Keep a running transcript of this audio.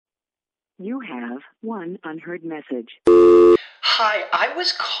You have one unheard message. Hi, I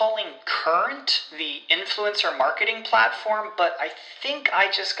was calling Current, the influencer marketing platform, but I think I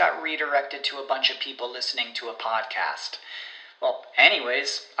just got redirected to a bunch of people listening to a podcast. Well,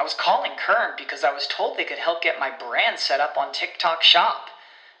 anyways, I was calling Current because I was told they could help get my brand set up on TikTok Shop,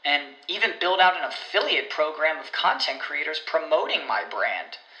 and even build out an affiliate program of content creators promoting my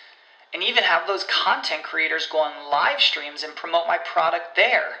brand, and even have those content creators go on live streams and promote my product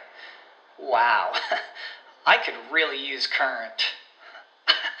there. Wow, I could really use Current.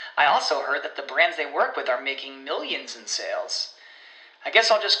 I also heard that the brands they work with are making millions in sales. I guess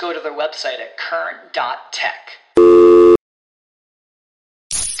I'll just go to their website at current.tech.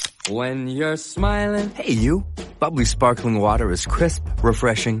 When you're smiling, hey you, bubbly sparkling water is crisp,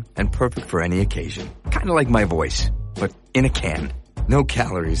 refreshing, and perfect for any occasion. Kind of like my voice, but in a can. No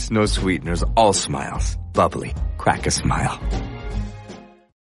calories, no sweeteners, all smiles. Bubbly, crack a smile.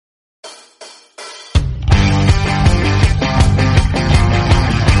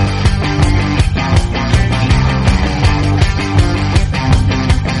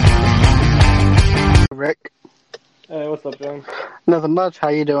 Rick. Hey, what's up, John? Nothing much. How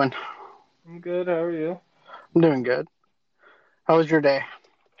you doing? I'm good. How are you? I'm doing good. How was your day?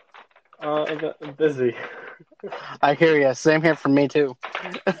 I got busy. I hear you. Same here for me, too.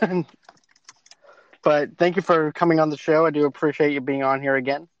 But thank you for coming on the show. I do appreciate you being on here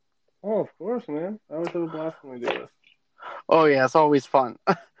again. Oh, of course, man. I always have a blast when we do this. Oh, yeah. It's always fun.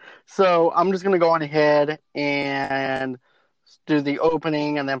 So I'm just going to go on ahead and do the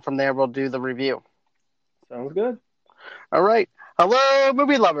opening, and then from there we'll do the review. Sounds good. All right. Hello,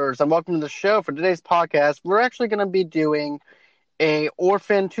 movie lovers, and welcome to the show. For today's podcast, we're actually going to be doing a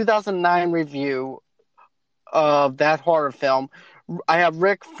Orphan 2009 review of that horror film. I have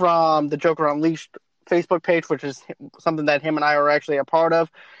Rick from the Joker Unleashed Facebook page, which is something that him and I are actually a part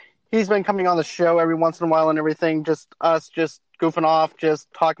of. He's been coming on the show every once in a while and everything, just us just goofing off, just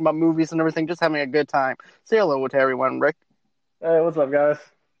talking about movies and everything, just having a good time. Say hello to everyone, Rick. Hey, what's up, guys?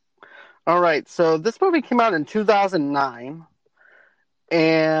 All right, so this movie came out in 2009,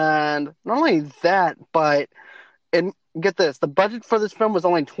 and not only that, but and get this, the budget for this film was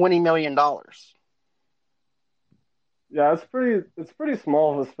only $20 million. Yeah, it's pretty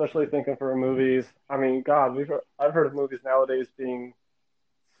small, especially thinking for movies. I mean, God, I've heard of movies nowadays being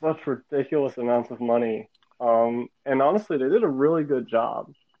such ridiculous amounts of money. And honestly, they did a really good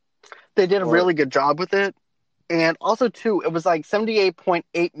job. They did a really good job with it. And also, too, it was like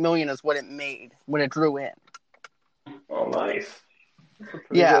 $78.8 million is what it made when it drew in. Oh, nice.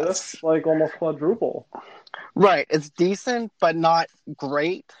 Yeah. That's like almost quadruple. Right. It's decent, but not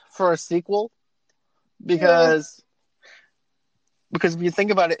great for a sequel. Because if you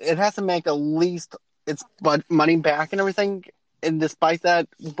think about it, it has to make at least its money back and everything. And despite that,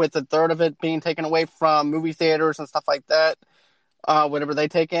 with a third of it being taken away from movie theaters and stuff like that, whatever they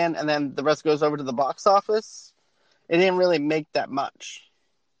take in, and then the rest goes over to the box office, it didn't really make that much.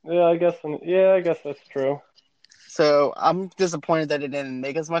 Yeah, I guess that's true. So I'm disappointed that it didn't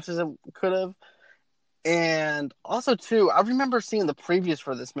make as much as it could have. And also, too, I remember seeing the previews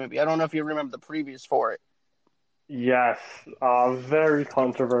for this movie. I don't know if you remember the previews for it. Yes, very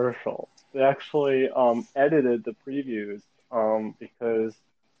controversial. They actually edited the previews because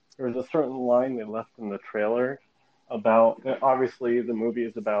there was a certain line they left in the trailer about, obviously the movie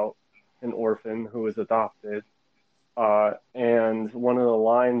is about an orphan who is adopted, and one of the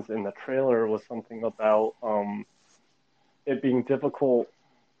lines in the trailer was something about it being difficult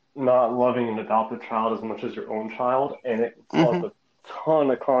not loving an adopted child as much as your own child, and it caused a ton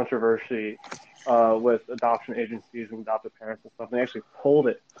of controversy with adoption agencies and adoptive parents and stuff. And they actually pulled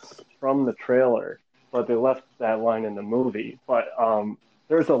it from the trailer, but they left that line in the movie. But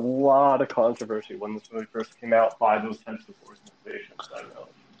there's a lot of controversy when this movie first came out by those types of organizations. I know.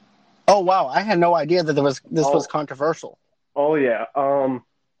 Oh wow! I had no idea that this was controversial. Oh yeah,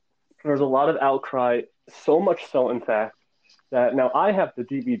 there's a lot of outcry. So much so, in fact, that now I have the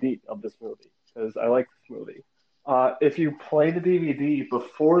DVD of this movie because I like this movie. If you play the DVD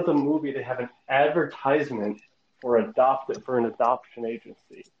before the movie, they have an advertisement for an adoption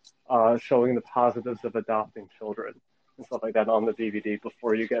agency, showing the positives of adopting children and stuff like that on the DVD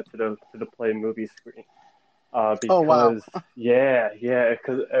before you get to the play movie screen. Because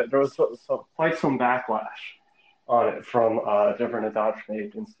because there was quite some backlash on it from different adoption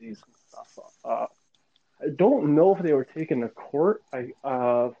agencies and stuff. I don't know if they were taken to court. It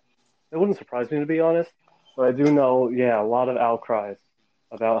wouldn't surprise me, to be honest. But I do know, a lot of outcries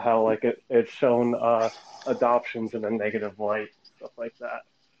about how it's shown adoptions in a negative light, stuff like that,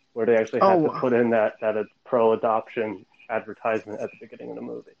 where they actually had to put in that pro-adoption advertisement at the beginning of the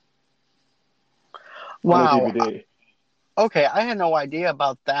movie. on the Wow. DVD. Okay, I had no idea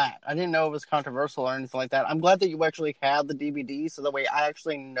about that. I didn't know it was controversial or anything like that. I'm glad that you actually have the DVD, so that way I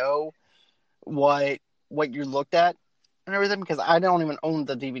actually know what you looked at and everything, because I don't even own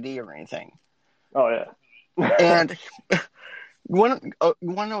the DVD or anything. Oh yeah. And you want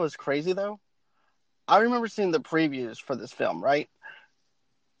to know what's crazy though? I remember seeing the previews for this film, right?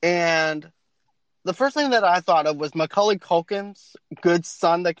 And the first thing that I thought of was Macaulay Culkin's Good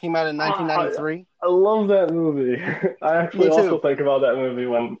Son that came out in 1993. I love that movie. I actually Me also too. think about that movie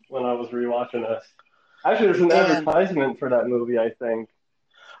when I was rewatching this. Actually, there's an And advertisement for that movie, I think,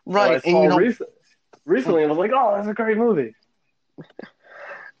 that I right, and saw recently. I was like, oh, that's a great movie.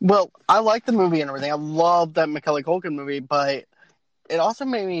 well, I like the movie and everything. I love that Macaulay Culkin movie, but it also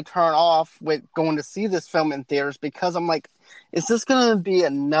made me turn off with going to see this film in theaters, because I'm like, is this going to be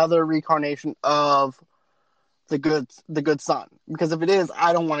another reincarnation of the good son? Because if it is,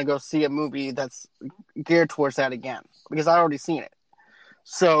 I don't want to go see a movie that's geared towards that again, because I already seen it.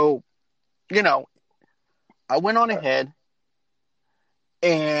 So, I went on ahead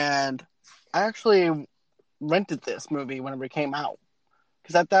and I actually rented this movie whenever it came out,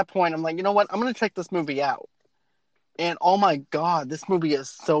 because at that point I'm like, you know what, I'm going to check this movie out. And oh my god, this movie is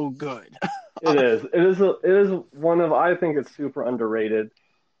so good. It is. It is one of. I think it's super underrated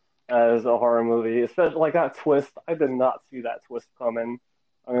as a horror movie, especially like that twist. I did not see that twist coming.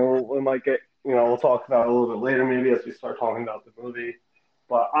 I mean, we might get. We'll talk about it a little bit later, maybe as we start talking about the movie.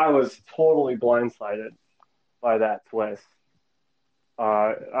 But I was totally blindsided by that twist.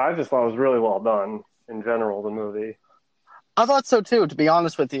 I just thought it was really well done in general. The movie. I thought so too, to be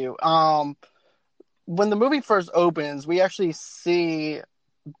honest with you. When the movie first opens, we actually see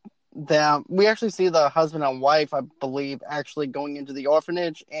the husband and wife, I believe, actually going into the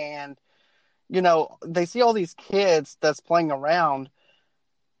orphanage, and they see all these kids that's playing around,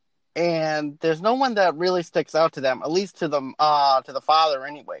 and there's no one that really sticks out to them, at least to the father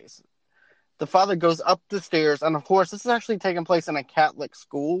anyways. The father goes up the stairs, and of course this is actually taking place in a Catholic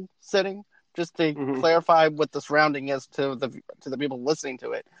school setting, just to clarify what the surrounding is to the people listening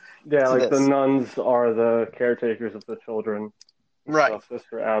to it. Yeah, to like the this. nuns are the caretakers of the children. Right.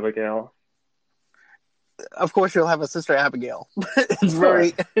 Sister Abigail. Of course you'll have a Sister Abigail. It's Sure.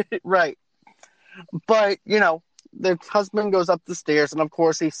 very right. But, the husband goes up the stairs, and of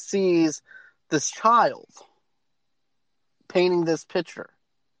course he sees this child painting this picture.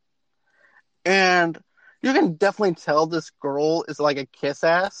 And you can definitely tell this girl is like a kiss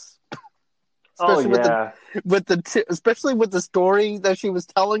ass. Oh Especially yeah. especially with the story that she was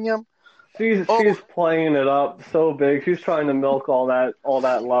telling him. She's playing it up so big. She's trying to milk all that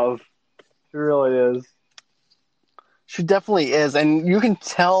love. She really is. She definitely is, and you can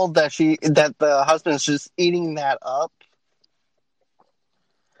tell that the husband is just eating that up.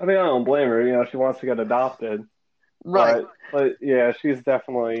 I mean, I don't blame her. She wants to get adopted. Right. But yeah, she's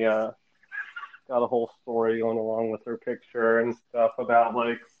definitely got a whole story going along with her picture and stuff about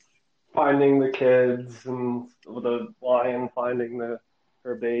like finding the kids and the lion finding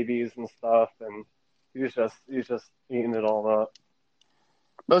her babies and stuff, and he's just eating it all up.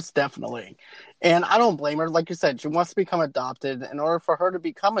 Most definitely. And I don't blame her. Like you said, she wants to become adopted. In order for her to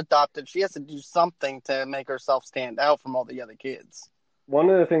become adopted, she has to do something to make herself stand out from all the other kids. One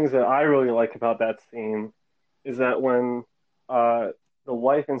of the things that I really like about that scene is that when the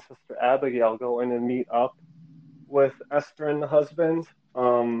wife and Sister Abigail go in and meet up with Esther and the husband,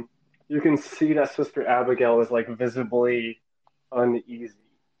 you can see that Sister Abigail is like visibly uneasy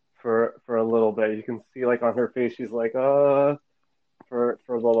for a little bit. You can see like on her face she's like for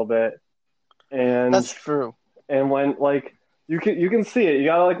a little bit. And that's true. And when like you can see it, you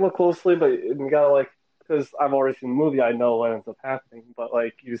gotta like look closely, but you gotta like, because I've already seen the movie, I know what ends up happening. But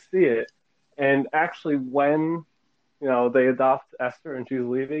like you see it, and actually when they adopt Esther and she's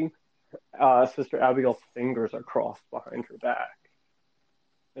leaving, Sister Abigail's fingers are crossed behind her back.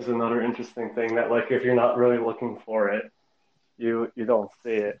 Is another interesting thing that like if you're not really looking for it, you don't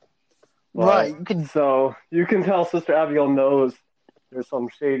see it. But, right. So you can tell Sister Abigail knows there's some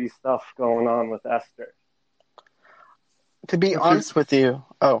shady stuff going on with Esther. To be honest with you,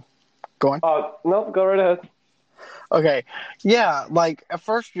 go on. No, go right ahead. Okay, yeah, like at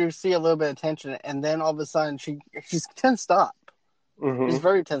first you see a little bit of tension, and then all of a sudden she's tensed up. Mm-hmm. She's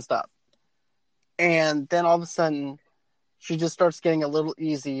very tensed up, and then all of a sudden she just starts getting a little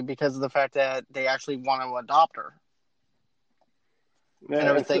easy because of the fact that they actually want to adopt her. Yeah, and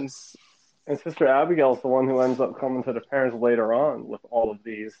everything's. And Sister Abigail's the one who ends up coming to the parents later on with all of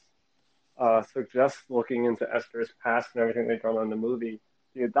these. Suggests looking into Esther's past and everything they've done in the movie.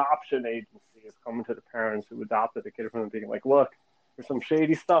 The adoption agency is coming to the parents who adopted the kid from the beginning. Like, look, there's some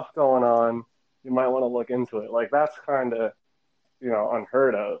shady stuff going on. you might want to look into it. Like, that's kind of,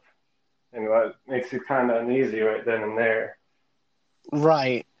 unheard of. And that makes you kind of uneasy right then and there.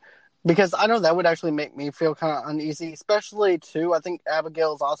 Right. Because I know that would actually make me feel kind of uneasy, especially, too, I think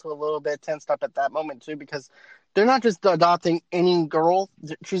Abigail is also a little bit tensed up at that moment, too, because they're not just adopting any girl.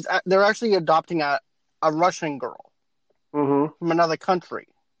 They're actually adopting a Russian girl from another country.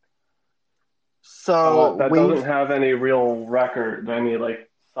 So that doesn't have any real record, any, like,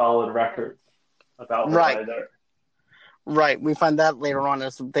 solid records about her either. Right. We find that later on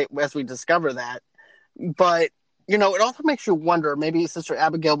as we discover that. But it also makes you wonder, maybe Sister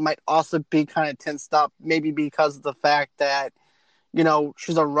Abigail might also be kind of tensed up, maybe because of the fact that,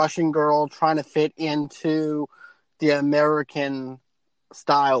 she's a Russian girl trying to fit into the American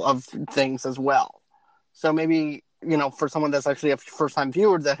style of things as well. So maybe, for someone that's actually a first-time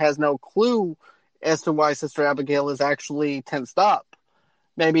viewer that has no clue as to why Sister Abigail is actually tensed up,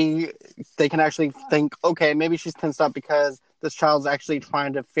 maybe they can actually think, okay, maybe she's tensed up because this child's actually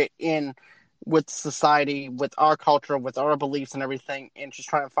trying to fit in with society, with our culture, with our beliefs and everything, and she's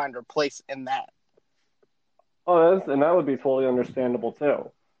trying to find her place in that. Oh, and that would be totally understandable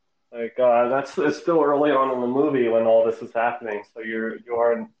too. Like, it's still early on in the movie when all this is happening, so you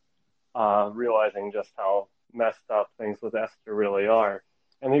aren't realizing just how messed up things with Esther really are,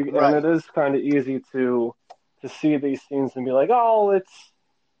 and it is kind of easy to see these scenes and be like, oh,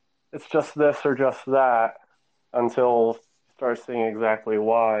 it's just this or just that, until you start seeing exactly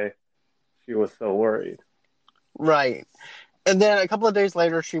why she was so worried. Right. And then a couple of days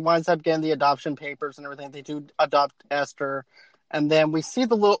later, she winds up getting the adoption papers and everything. They do adopt Esther. And then we see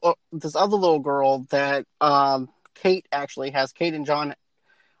this other little girl that Kate actually has, Kate and John,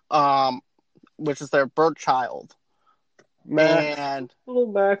 which is their birth child. Max, and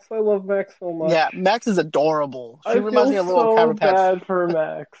little Max. I love Max so much. Yeah, Max is adorable. She I reminds me feel of a little so Cabbage Patch. bad for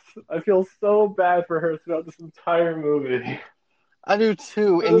Max. I feel so bad for her throughout this entire movie. I do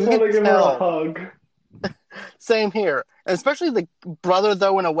too. I And just you want to can give her a tell. hug. Same here. And especially the brother,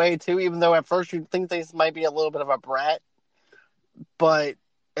 though, in a way, too, even though at first you think this might be a little bit of a brat. But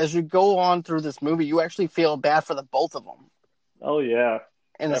as you go on through this movie, you actually feel bad for the both of them. Oh, yeah.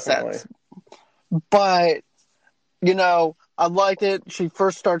 In definitely. a sense. But, I liked it.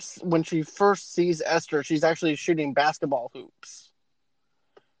 When she first sees Esther, she's actually shooting basketball hoops.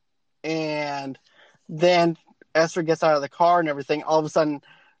 And then Esther gets out of the car and everything. All of a sudden,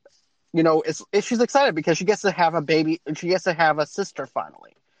 she's excited because she gets to have a baby. She gets to have a sister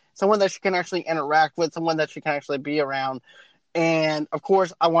finally. Someone that she can actually interact with, someone that she can actually be around. And, of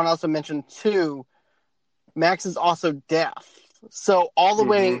course, I want to also mention, too, Max is also deaf. So all the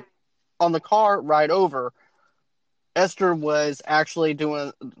way on the car ride over, Esther was actually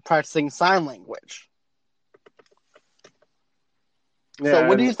practicing sign language. Yeah, so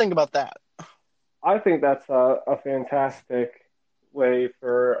what do you think about that? I think that's a fantastic way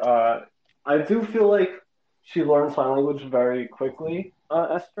for... I do feel like she learned sign language very quickly,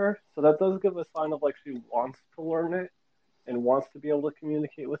 Esther. So that does give a sign of, like, she wants to learn it and wants to be able to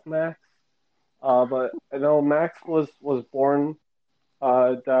communicate with Max. But I know Max was born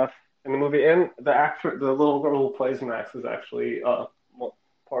deaf in the movie, and the little girl who plays Max is actually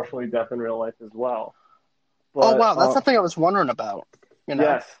partially deaf in real life as well. But, oh wow, that's something I was wondering about.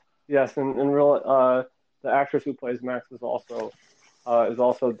 Yes, and in real, the actress who plays Max is also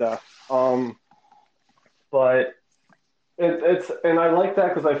deaf. But it's and I like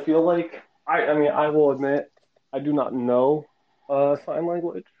that because I feel like I will admit I do not know sign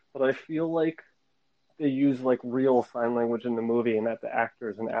language, but I feel like they use like real sign language in the movie, and that the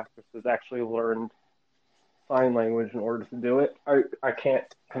actors and actresses actually learned sign language in order to do it. I can't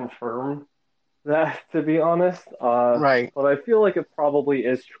confirm that, to be honest. Right. But I feel like it probably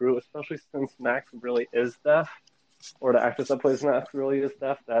is true, especially since Max really is deaf, or the actress that plays Max really is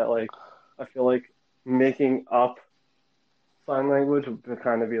deaf. That I feel like making up sign language would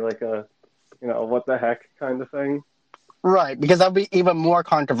kind of be like a, what the heck kind of thing. Right, because that would be even more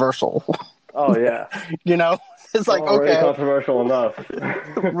controversial. Oh, yeah. It's like, already okay. controversial enough.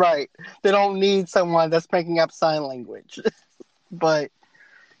 Right. They don't need someone that's making up sign language. But,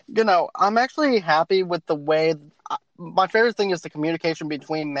 I'm actually happy with the way... My favorite thing is the communication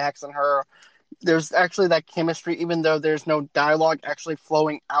between Max and her. There's actually that chemistry, even though there's no dialogue actually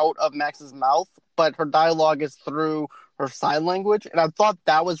flowing out of Max's mouth, but her dialogue is through her sign language, and I thought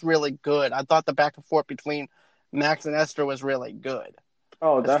that was really good. I thought the back and forth between Max and Esther was really good.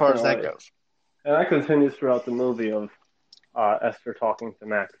 Oh, as definitely. far as that goes. And that continues throughout the movie of Esther talking to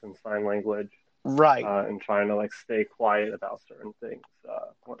Max in sign language. Right. And trying to stay quiet about certain things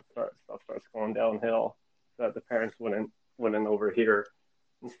when stuff starts going downhill, so that the parents wouldn't overhear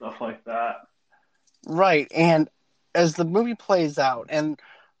and stuff like that. Right. And as the movie plays out, and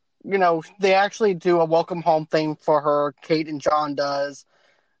they actually do a welcome home thing for her. Kate and John does,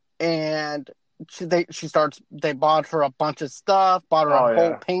 and they bought her a bunch of stuff, bought her Oh a whole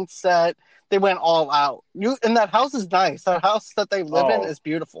yeah. paint set. They went all out. And that house is nice. That house that they live in Oh is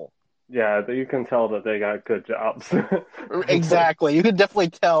beautiful. yeah. You can tell that they got good jobs. Exactly. You could definitely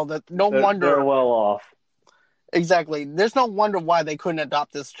tell that. No They're wonder. well off. Exactly. There's no wonder why they couldn't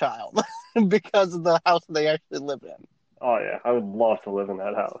adopt this child because of the house they actually live in. Oh yeah. I would love to live in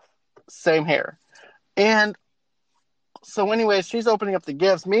that house. Same here. And so, anyways, she's opening up the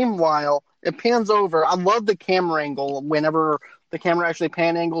gifts. Meanwhile, it pans over. I love the camera angle whenever the camera actually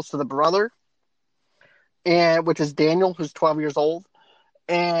pan angles to the brother, and which is Daniel, who's 12 years old.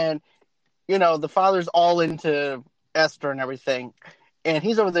 And, the father's all into Esther and everything. And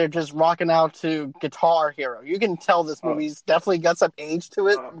he's over there just rocking out to Guitar Hero. You can tell this movie's definitely got some age to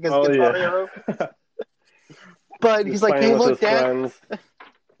it because Guitar Hero. But he's like, hey, look, Dad.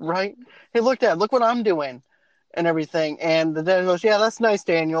 Right? Hey, look, Dad, look what I'm doing. And everything. And the dad goes, yeah, that's nice,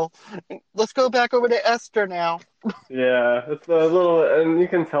 Daniel. Let's go back over to Esther now. Yeah, it's a little, and you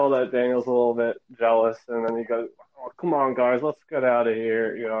can tell that Daniel's a little bit jealous, and then he goes, "Oh, come on, guys, let's get out of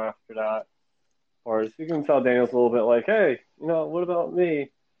here." After that, or you can tell Daniel's a little bit like, "Hey, what about me?"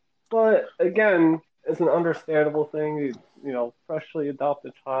 But again, it's an understandable thing. Freshly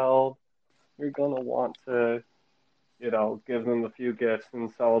adopted child, you're gonna want to, give them a few gifts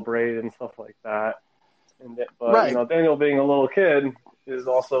and celebrate and stuff like that. But Right. Daniel being a little kid is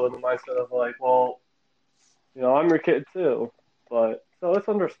also in the mindset of like, well, I'm your kid too. But so it's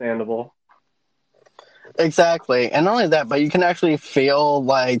understandable. Exactly. And not only that, but you can actually feel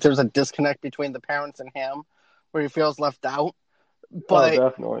like there's a disconnect between the parents and him where he feels left out. Oh, But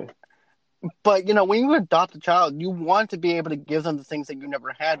definitely. but when you adopt a child, you want to be able to give them the things that you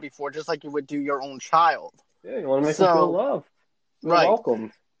never had before, just like you would do your own child. Yeah, you want to make them feel loved. They're Right.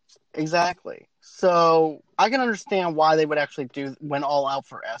 welcomed. Exactly. So I can understand why they would actually went all out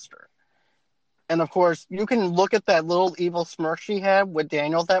for Esther. And of course, you can look at that little evil smirk she had with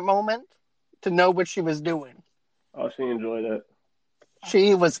Daniel at that moment to know what she was doing. Oh, she enjoyed it.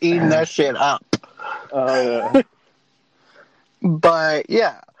 She was eating that shit up. Oh, yeah. But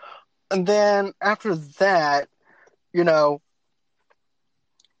yeah. And then after that,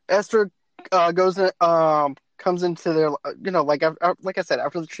 Esther comes into their, like I said,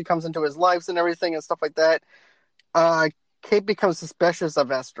 after she comes into his lives and everything and stuff like that, Kate becomes suspicious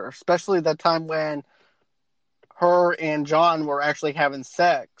of Esther, especially that time when her and John were actually having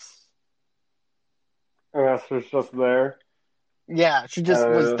sex. And Esther's just there. Yeah, she just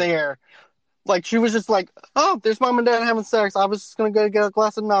was there. Like, she was just like, oh, there's Mom and Dad having sex. I was just going to go get a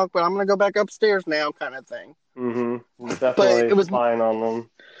glass of milk, but I'm going to go back upstairs now, kind of thing. Mm-hmm. Definitely it was spying on them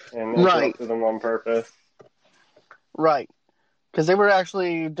and interrupted them on purpose. Right. Because they were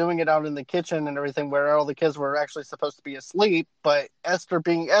actually doing it out in the kitchen and everything where all the kids were actually supposed to be asleep, but Esther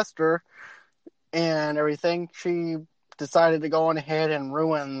being Esther and everything, she decided to go on ahead and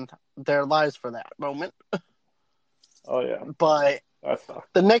ruin their lives for that moment. Oh, yeah. But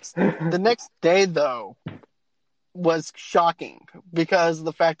the next day, though, was shocking because of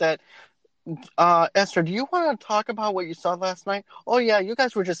the fact that Esther, do you want to talk about what you saw last night? Oh, yeah, you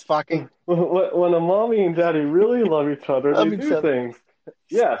guys were just fucking. When a mommy and daddy really love each other, they do things.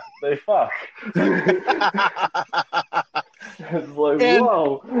 Yeah, they fuck. It's like,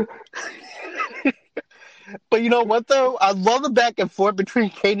 whoa. But you know what, though? I love the back and forth between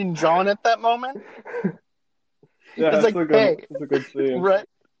Kate and John at that moment. Yeah, it's a good scene. Right.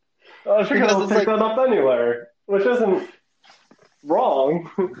 Oh, she could have picked that up anywhere, which isn't wrong,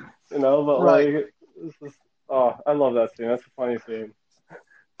 but right. It's just, I love that scene. That's a funny scene.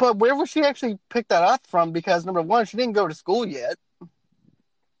 But where would she actually pick that up from? Because, number one, she didn't go to school yet.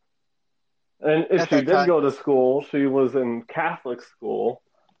 And if she did go to school, she was in Catholic school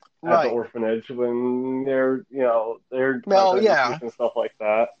at the orphanage when they're and stuff like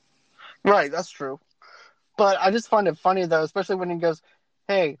that. Right, that's true. But I just find it funny, though, especially when he goes,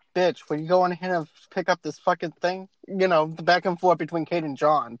 hey, bitch, will you go on ahead and pick up this fucking thing? The back and forth between Kate and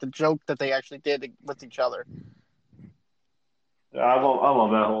John, the joke that they actually did with each other. Yeah, I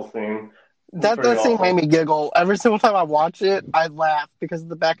love that whole scene. That scene made me giggle. Every single time I watch it, I laugh because of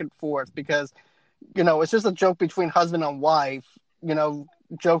the back and forth. Because, it's just a joke between husband and wife,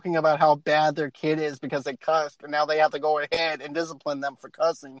 joking about how bad their kid is because they cussed, and now they have to go ahead and discipline them for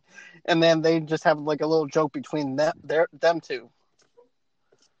cussing. And then they just have like a little joke between them two,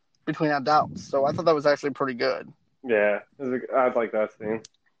 between adults. So I thought that was actually pretty good. Yeah, I like that scene.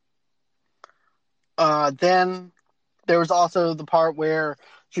 Then there was also the part where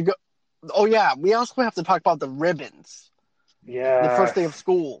Oh yeah, we also have to talk about the ribbons. The first day of Yes.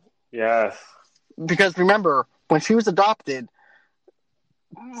 school. Yes. Because remember, when she was adopted,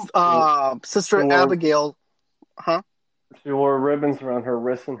 She Sister wore Abigail, huh? she wore ribbons around her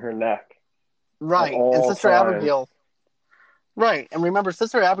wrists and her neck at Right, and all Sister times. Abigail, right, and remember,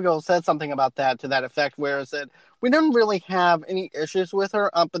 Sister Abigail said something about that to that effect, where it said we didn't really have any issues with her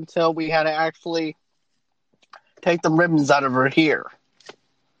up until we had to actually take the ribbons out of her hair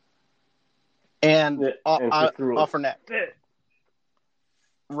and And she threw a off her neck. fit.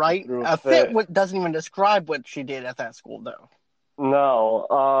 She Right, threw a a fit fit. doesn't even describe what she did at that school, though.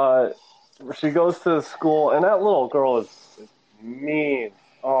 No. She goes to school, and that little girl is mean.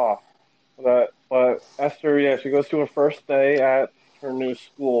 Oh, but Esther, yeah, she goes to her first day at her new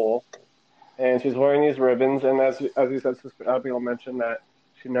school, and she's wearing these ribbons. And as you said, Sister Abigail mentioned that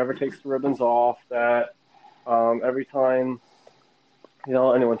she never takes the ribbons off. That every time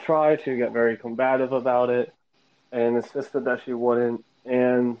anyone tried, she'd get very combative about it, and insisted that she wouldn't.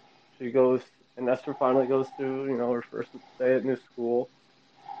 And she goes, and Esther finally goes to her first day at new school,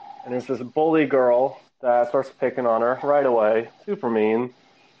 and there's this bully girl that starts picking on her right away, super mean,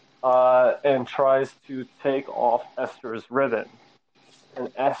 and tries to take off Esther's ribbon.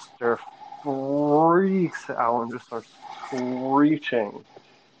 And Esther freaks out and just starts screeching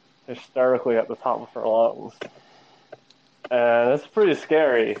hysterically at the top of her lungs. And it's pretty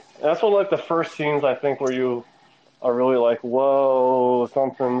scary. And that's one of the first scenes I think where you are really like, whoa,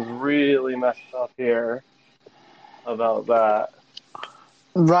 something's really messed up here about that.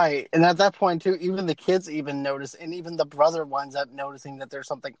 Right, and at that point too, even the kids even notice, and even the brother winds up noticing that there's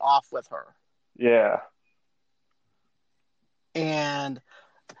something off with her. Yeah. And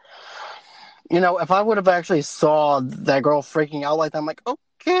if I would have actually saw that girl freaking out like that, I'm like,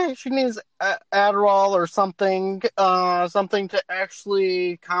 okay, she needs Adderall or something, something to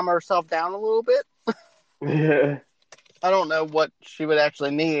actually calm herself down a little bit. Yeah. I don't know what she would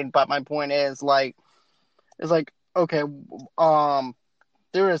actually need, but my point is okay,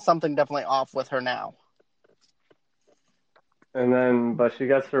 there is something definitely off with her now. But she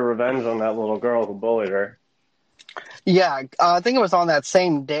gets her revenge on that little girl who bullied her. Yeah, I think it was on that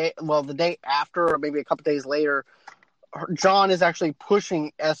same day. Well, the day after, or maybe a couple days later, John is actually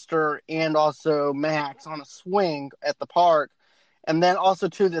pushing Esther and also Max on a swing at the park, and then also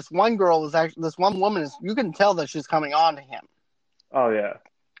too, this one woman is. You can tell that she's coming on to him. Oh yeah,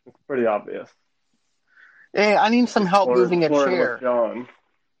 it's pretty obvious. Hey, I need some help moving a Flirting chair. with John.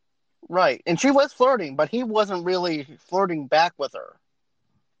 Right, and she was flirting, but he wasn't really flirting back with her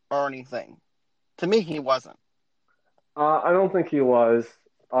or anything. To me, he wasn't. I don't think he was.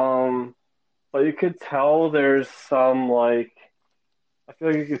 But you could tell there's some I feel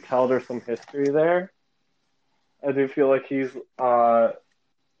like you could tell there's some history there. I do feel like he's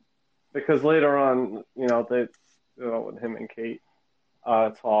because later on, with him and Kate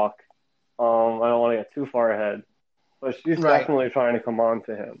talk. I don't want to get too far ahead, but she's definitely trying to come on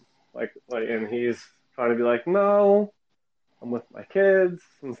to him, and he's trying to be like, no, I'm with my kids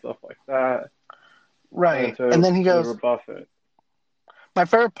and stuff like that. Right, and then he goes, rebuff it. My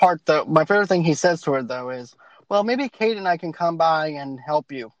favorite thing he says to her, though, is, well, maybe Kate and I can come by and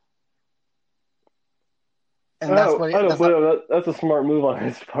help you. And that's a smart move on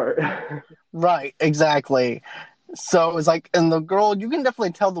his part. Right, exactly. So it's like, and the girl, you can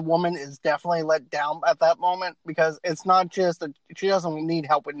definitely tell the woman is definitely let down at that moment, because it's not just that she doesn't need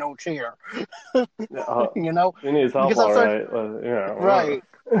help with no chair. She needs help, all right. Right.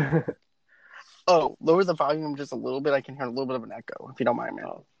 Oh, lower the volume just a little bit. I can hear a little bit of an echo, if you don't mind, man.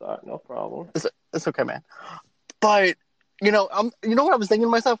 Oh, sorry, no problem. It's okay, man. But you know what I was thinking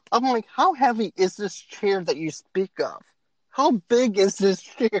to myself? I'm like, how heavy is this chair that you speak of? How big is this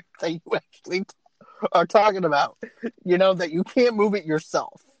chair that you actually are talking about? That you can't move it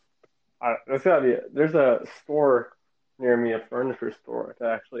yourself. There's a store near me, a furniture store,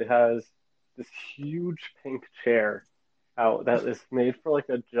 that actually has this huge pink chair out that is made for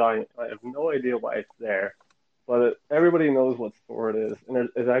a giant. I have no idea why it's there, but everybody knows what store it is, and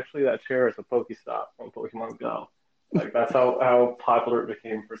it's actually that chair is a Pokestop on Pokemon Go. That's how popular it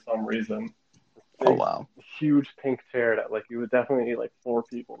became for some reason. Big, oh wow! Huge pink chair that you would definitely need 4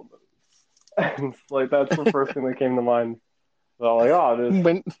 people to move. And that's the first thing that came to mind. So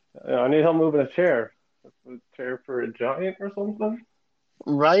I need help moving a chair. A chair for a giant or something.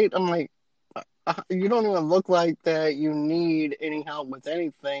 Right? I'm like, you don't even look like that you need any help with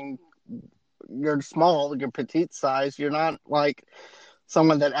anything. You're small, you're petite size. You're not like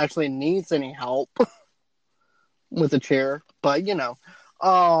someone that actually needs any help with a chair. But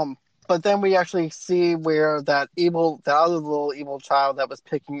But then we actually see where the other little evil child that was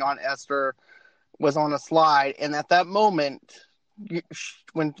picking on Esther was on a slide, and at that moment,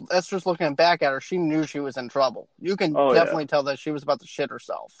 when Esther's looking back at her, she knew she was in trouble. You can definitely tell that she was about to shit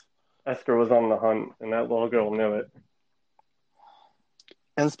herself. Esther was on the hunt, and that little girl knew it.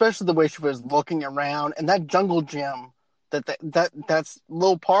 And especially the way she was looking around, and that jungle gym, that's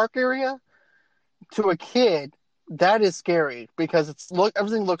little park area, to a kid, that is scary because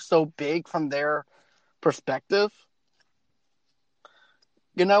everything looks so big from their perspective.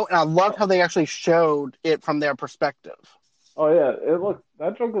 You know, and I loved how they actually showed it from their perspective. Oh yeah,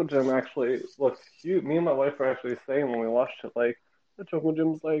 that jungle gym actually looks huge. Me and my wife were actually saying when we watched it, like, the jungle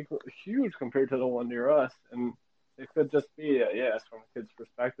gym's like huge compared to the one near us, and it could just be, yes, from a kid's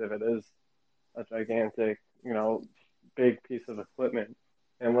perspective, it is a gigantic, big piece of equipment.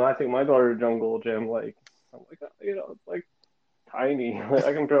 And when I take my daughter to jungle gym, like, I'm like, it's like tiny. Like,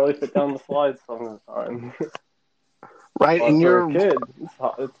 I can barely fit down the slides some of the time. Right, but and for a kid,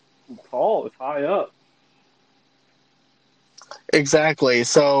 it's tall, it's high up. Exactly.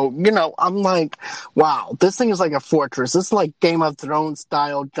 So, I'm like, wow, this thing is like a fortress. This is like Game of Thrones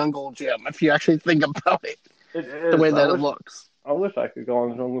style jungle gym, if you actually think about it. It is. The way that it looks. I wish I could go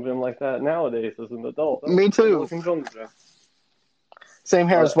on a jungle gym like that nowadays as an adult. Me too. Jungle gym. Same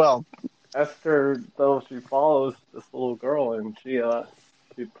here as well. Esther, though, she follows this little girl, and she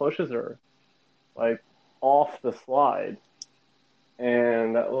pushes her, like, off the slide.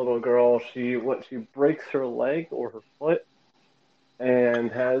 And that little girl, she breaks her leg or her foot,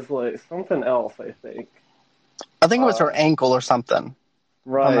 and has, like, something else, I think. I think it was her ankle or something.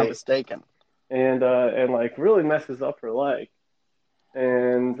 Right. If I'm not mistaken. And like, really messes up her leg.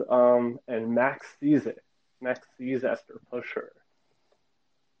 And Max sees it. Max sees Esther push her.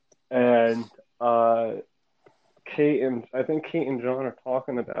 And I think Kate and John are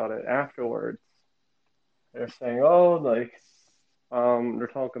talking about it afterwards. They're saying, they're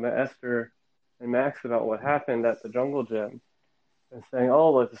talking to Esther and Max about what happened at the jungle gym. And saying,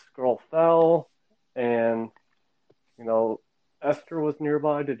 this girl fell, and, Esther was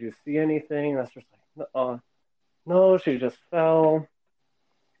nearby. Did you see anything? And Esther's like, no, she just fell.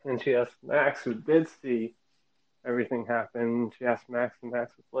 And she asked Max, who did see everything happen. She asked Max, and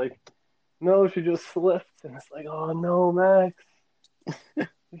Max was like, no, she just slipped. And it's like, oh no, Max, you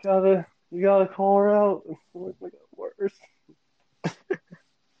gotta call her out. It's going to get worse.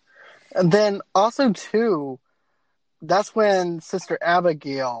 And then also too, that's when Sister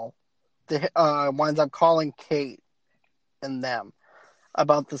Abigail winds up calling Kate and them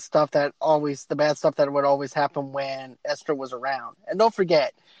about the bad stuff that would always happen when Esther was around. And don't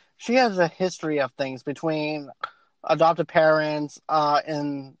forget, she has a history of things between adoptive parents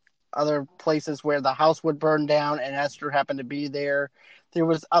and other places where the house would burn down and Esther happened to be there. There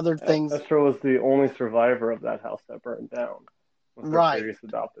was other things. Esther was the only survivor of that house that burned down with her previous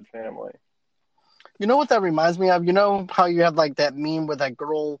adopted family. You know what that reminds me of? You know how you have like that meme where that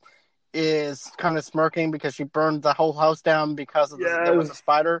girl is kind of smirking because she burned the whole house down because there was a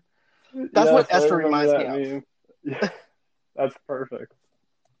spider? That's what Esther reminds me of. Yeah, that's perfect.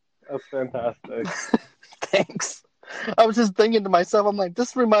 That's fantastic. Thanks. I was just thinking to myself, I'm like,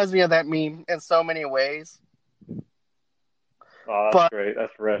 this reminds me of that meme in so many ways. Oh, that's great.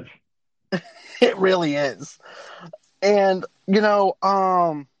 That's rich. It really is. And, yeah,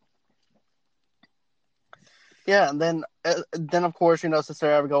 and then of course,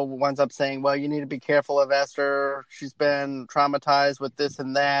 Sister Abigail winds up saying, well, you need to be careful of Esther. She's been traumatized with this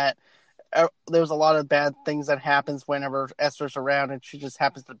and that. There's a lot of bad things that happens whenever Esther's around and she just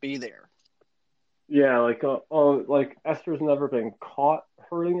happens to be there. Yeah, like Esther's never been caught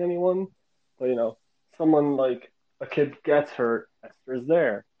hurting anyone, but someone like a kid gets hurt, Esther's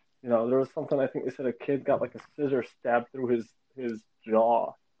there. There was something, I think they said a kid got like a scissor stabbed through his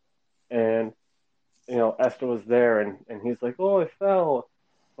jaw, and Esther was there, and he's like, oh, I fell,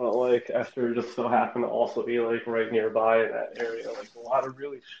 but like Esther just so happened to also be like right nearby in that area, like a lot of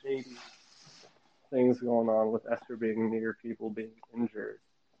really shady things going on with Esther being near people being injured.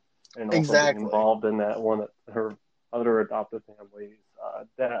 And also being involved in that one, her other adoptive family's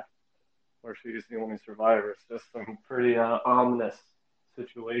death, where she's the only survivor. It's just some pretty ominous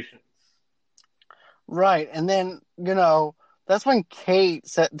situations. Right, and then that's when Kate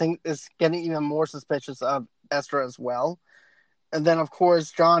is getting even more suspicious of Esther as well. And then of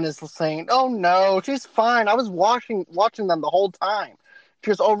course John is saying, "Oh no, she's fine. I was watching them the whole time."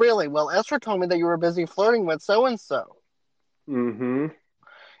 She goes, "Oh really? Well, Esther told me that you were busy flirting with so and so." Mm-hmm.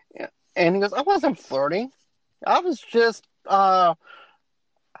 And he goes, I wasn't flirting. I was just, she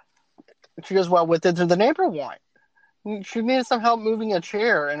goes, well, what did the neighbor want? She needed some help moving a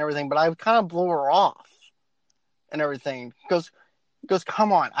chair and everything, but I kind of blew her off and everything. Goes,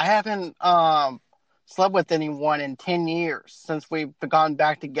 come on, I haven't slept with anyone in 10 years since we've gone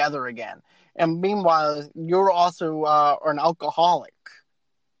back together again. And meanwhile, you're also an alcoholic.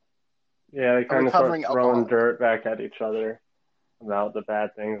 Yeah, they A kind of start recovering throwing alcoholic. dirt back at each other about the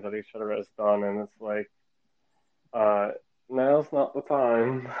bad things that each other has done, and it's like, now's not the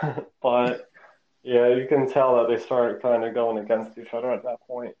time. But yeah, you can tell that they start kind of going against each other at that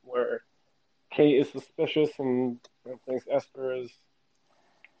point, where Kate is suspicious and thinks Esther has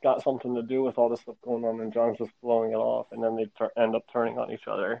got something to do with all this stuff going on, and John's just blowing it off, and then they end up turning on each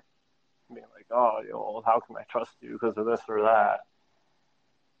other, being like, "Oh, how can I trust you because of this or that?"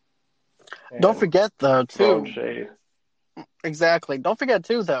 Don't And forget, though, throwing too. shade. Exactly. Don't forget,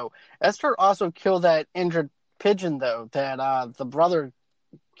 too, though. Esther also killed that injured pigeon, though, that the brother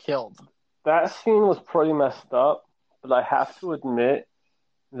killed. That scene was pretty messed up, but I have to admit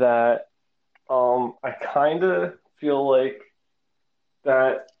that I kind of feel like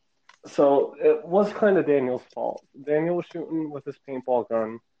that. So it was kind of Daniel's fault. Daniel was shooting with his paintball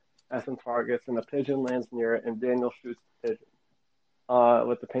gun at some targets, and the pigeon lands near it, and Daniel shoots the pigeon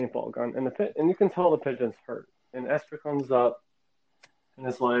with the paintball gun, and you can tell the pigeon's hurt. And Esther comes up and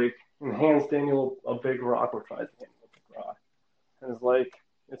is like, and hands Daniel a big rock, or tries to hand him a big rock, and is like,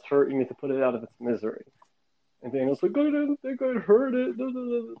 "It's hurt. You need to put it out of its misery." And Daniel's like, "I didn't think I'd hurt it."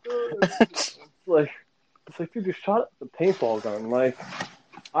 It's like, dude, you shot the paintball gun. Like,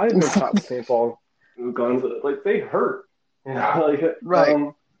 I've been shot with paintball guns. Like, they hurt. Like, Right.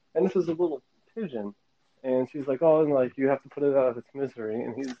 and this is a little pigeon. And she's like, "Oh, and like, you have to put it out of its misery."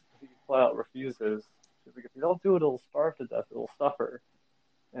 And he flat out refuses. She's like, "If you don't do it, it'll starve to death. It'll suffer."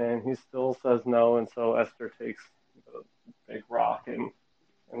 And he still says no. And so Esther takes the big rock and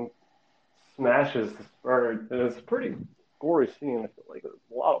smashes this bird. And it's a pretty gory scene. I feel like there's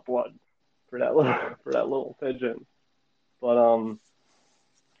a lot of blood for that little for that little pigeon. But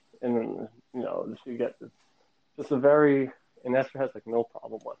and then she gets it's just a very and Esther has like no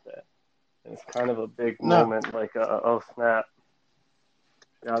problem with it. And it's kind of a big No. moment, like oh snap.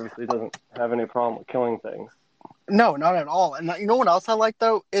 She obviously doesn't have any problem with killing things. No, not at all. And you know what else I like,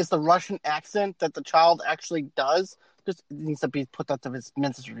 though? Is the Russian accent that the child actually does. Just it needs to be put out of its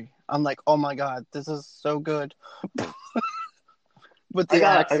misery. I'm like, oh my god, this is so good. With the I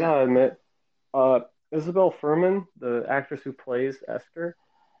accent. gotta admit, Isabel Furman, the actress who plays Esther,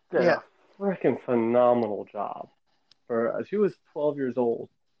 did Yeah. a freaking phenomenal job. She was 12 years old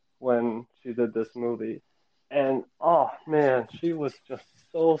when she did this movie, and oh man, she was just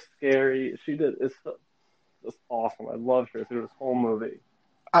so scary. It's just awesome. I loved her through this whole movie.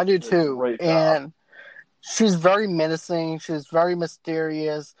 I do She did a too. great job. And she's very menacing. She's very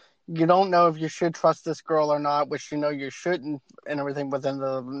mysterious. You don't know if you should trust this girl or not, which you know you shouldn't, and everything within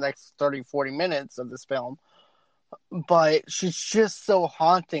the next 30, 40 minutes of this film. But she's just so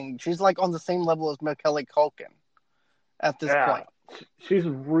haunting. She's like on the same level as Macaulay Culkin at this Yeah, point. she's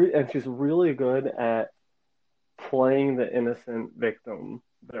really good at playing the innocent victim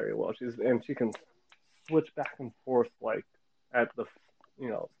very well. She can switch back and forth like at the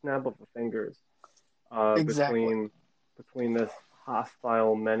snap of the fingers Exactly. between this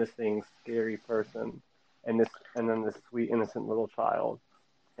hostile, menacing, scary person and then this sweet innocent little child.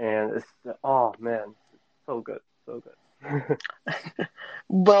 And it's oh man, so good, so good.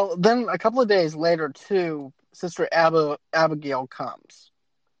 Well, then a couple of days later, too, Sister Abigail comes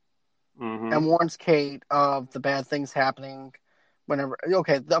hmm and warns Kate of the bad things happening. Whenever,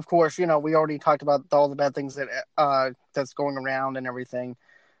 okay, of course, we already talked about all the bad things that that's going around and everything.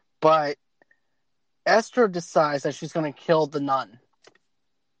 But Esther decides that she's going to kill the nun,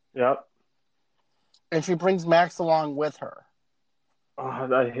 Yep. and she brings Max along with her. Oh,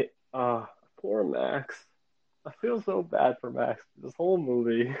 I hate poor Max. I feel so bad for Max this whole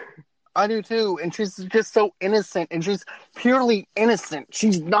movie. I do too, and she's just so innocent, and she's purely innocent.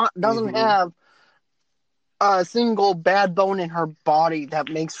 She's not doesn't hmm have a single bad bone in her body that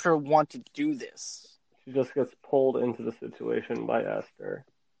makes her want to do this. She just gets pulled into the situation by Esther.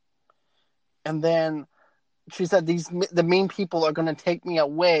 And then she said, the mean people are going to take me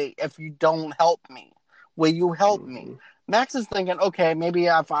away if you don't help me. Will you help me? hmm Max is thinking, okay, maybe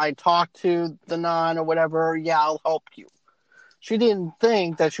if I talk to the nun or whatever, yeah, I'll help you. She didn't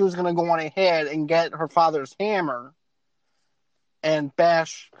think that she was going to go on ahead and get her father's hammer and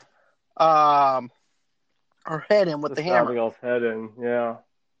bash um, her head in with the Sister hammer. Abigail's head in, yeah.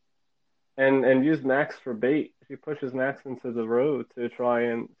 And use Max for bait. She pushes Max into the road to try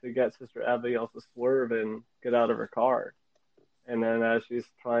and to get Sister Abigail to swerve and get out of her car. And then as she's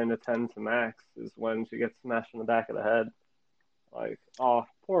trying to tend to Max is when she gets smashed in the back of the head. Like, oh,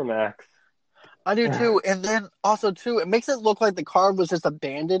 poor Max. I do too. And then also too, it makes it look like the car was just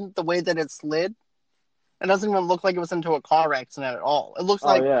abandoned the way that it slid. It doesn't even look like it was into a car accident at all. It looks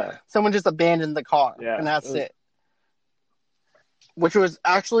like someone just abandoned the car, and that's it. Which was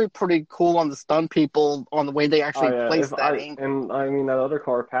actually pretty cool on the stunt people on the way they actually placed that angle. And I mean, that other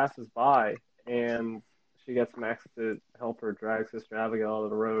car passes by, and she gets Max to help her drag Sister Abigail out of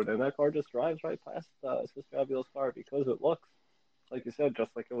the road, and that car just drives right past Sister Abigail's car because it looks, like you said,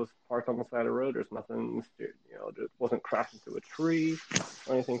 just like it was parked on the side of the road. There's nothing, it wasn't crashed into a tree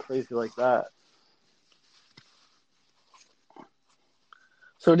or anything crazy like that.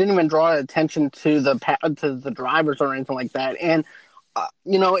 So it didn't even draw attention to the drivers or anything like that. And,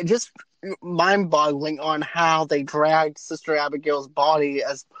 it just mind-boggling on how they dragged Sister Abigail's body,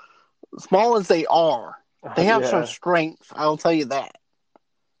 as small as they are. They have some strength, I'll tell you that,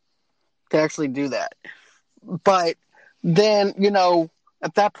 to actually do that. But then,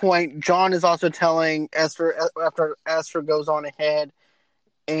 at that point, John is also telling Esther, after Esther goes on ahead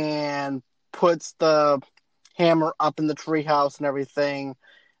and puts the hammer up in the treehouse and everything.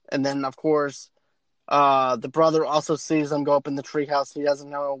 And then, of course, the brother also sees them go up in the treehouse. He doesn't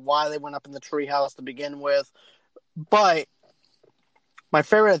know why they went up in the treehouse to begin with. But my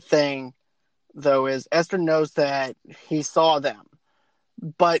favorite thing, though, is Esther knows that he saw them.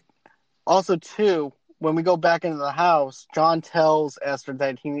 But also, too, when we go back into the house, John tells Esther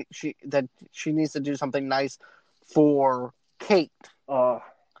that she needs to do something nice for Kate.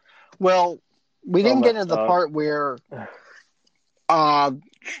 Well, we didn't get into the part where,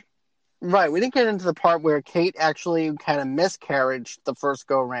 we didn't get into the part where Kate actually had a miscarriage the first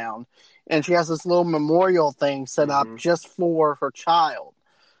go round, and she has this little memorial thing set up just for her child.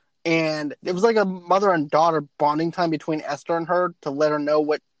 And it was like a mother and daughter bonding time between Esther and her to let her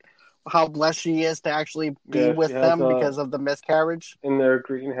know how blessed she is to actually be with them because of the miscarriage. In their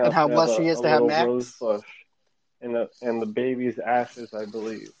greenhouse, and how blessed she is to have Max. Rose bush, and the baby's ashes, I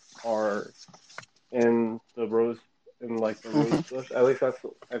believe, are in the rose bush. At least I'm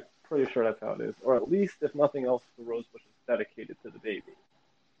pretty sure that's how it is. Or at least, if nothing else, the rose bush is dedicated to the baby.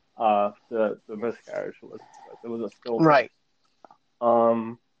 The miscarriage was a stillbirth. Right.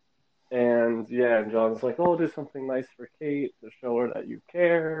 And John's like, "Oh, do something nice for Kate to show her that you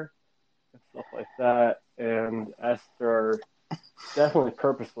care," and stuff like that. And Esther, definitely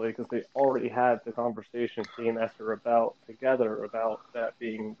purposely, because they already had the conversation, he and Esther about that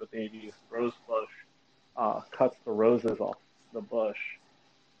being the baby's rose bush, cuts the roses off the bush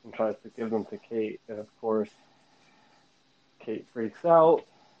and tries to give them to Kate. And of course, Kate freaks out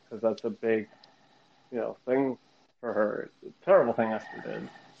because that's a big, thing for her. It's a terrible thing Esther did.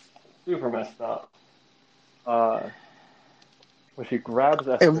 Super messed up. When she grabs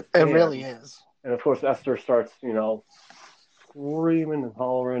Esther's it hand, really is. And of course, Esther starts, screaming and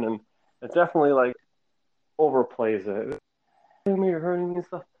hollering, and it definitely overplays it. You're hurting me and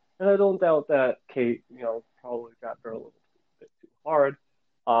stuff. And I don't doubt that Kate, probably got her a little bit too hard,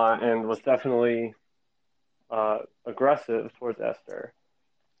 and was definitely aggressive towards Esther.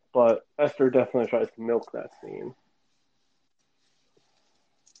 But Esther definitely tries to milk that scene.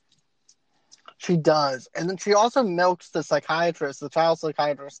 She does. And then she also milks the child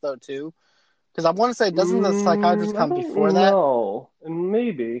psychiatrist, though, too. Because I want to say, doesn't the psychiatrist come before that? No,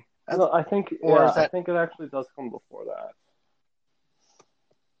 maybe. No, I think I think it actually does come before that.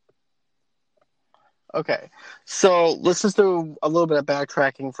 Okay. So let's just do a little bit of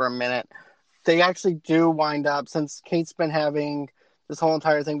backtracking for a minute. They actually do wind up, since Kate's been having this whole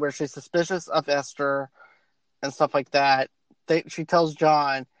entire thing where she's suspicious of Esther and stuff like that, she tells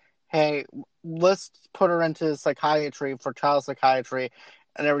John, hey, let's put her into psychiatry for child psychiatry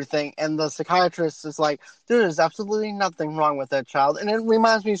and everything. And the psychiatrist is like, dude, there's absolutely nothing wrong with that child. And it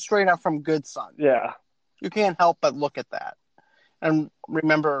reminds me straight up from Good Son. Yeah. You can't help but look at that. And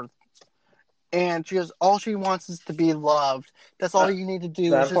remember, and she goes, all she wants is to be loved. That's all you need to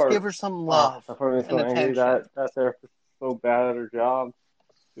do is just give her some love that part and attention. That therapist is so bad at her job.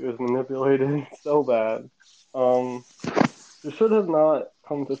 She was manipulated so bad. She should have not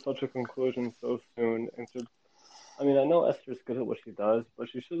come to such a conclusion so soon. And I know Esther's good at what she does, but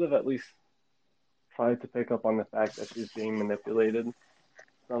she should have at least tried to pick up on the fact that she's being manipulated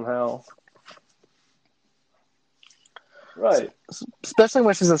somehow. Right. Especially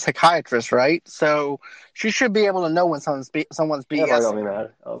when she's a psychiatrist, right? So she should be able to know when someone's BSing. Yeah, I got me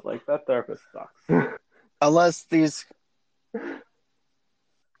mad. I was like, that therapist sucks. Unless these...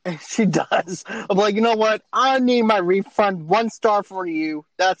 She does. I'm like, you know what? I need my refund. 1 star for you.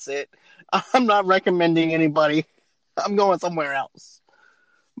 That's it. I'm not recommending anybody. I'm going somewhere else.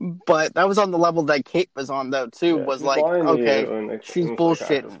 But that was on the level that Kate was on, though, too, Yeah, was she's like, lying to okay, you, and the she's psychiatrist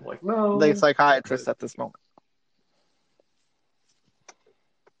bullshitting. is like, The no. psychiatrist at this moment.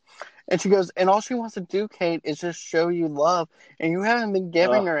 And she goes, and all she wants to do, Kate, is just show you love. And you haven't been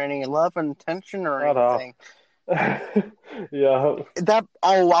giving her any love and attention or Shut up. anything. Yeah,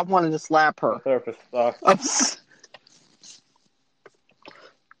 I wanted to slap her. the therapist sucks.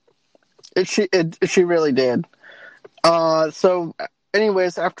 She really did. So,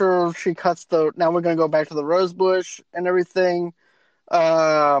 anyways, after she cuts now we're going to go back to the rose bush and everything.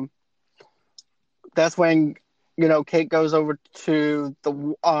 That's when, Kate goes over to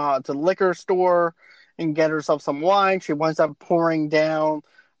the liquor store and get herself some wine. She winds up pouring down.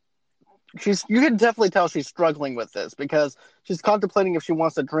 You can definitely tell she's struggling with this because she's contemplating if she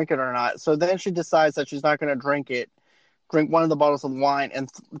wants to drink it or not. So then she decides that she's not going to drink one of the bottles of wine, and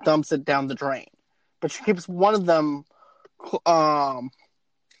dumps it down the drain. But she keeps one of them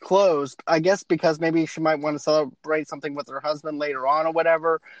closed, I guess because maybe she might want to celebrate something with her husband later on or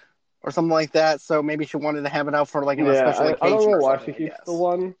whatever, or something like that. So maybe she wanted to have it out for like a special occasion. I don't know why she I keeps guess. the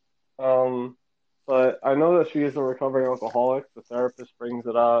one. But I know that she is a recovering alcoholic. The therapist brings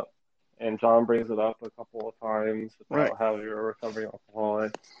it up, and John brings it up a couple of times about how you're a recovering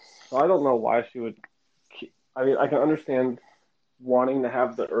alcoholic. So I don't know why she would I mean, I can understand wanting to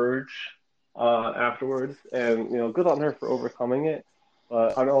have the urge afterwards, and good on her for overcoming it.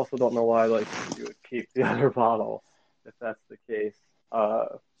 But I also don't know why you would keep the other bottle if that's the case.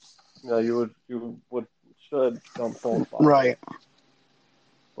 You should dump both bottles. Right.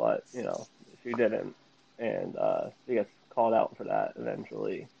 But she didn't, and she gets called out for that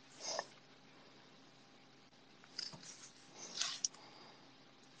eventually.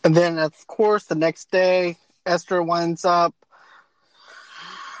 And then, of course, the next day, Esther winds up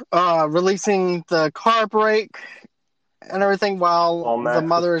releasing the car brake and everything while the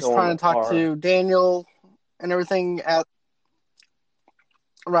mother is trying to talk to Daniel and everything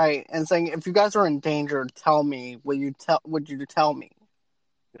and saying, if you guys are in danger, tell me. Would you tell me?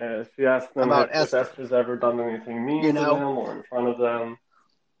 Yeah, she asked them if Esther's ever done anything mean to them or in front of them,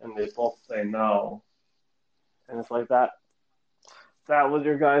 and they both say no. And it's like that was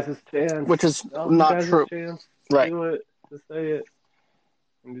your guys' chance. Which is not true. Chance to do it, to say it.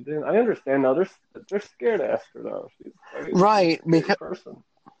 And you didn't. I understand now. They're scared of Esther though. She's a scary person.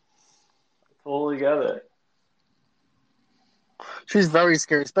 I totally get it. She's very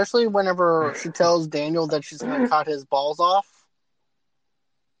scary, especially whenever she tells Daniel that she's going to cut his balls off.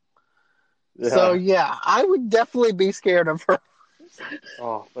 Yeah. So yeah, I would definitely be scared of her.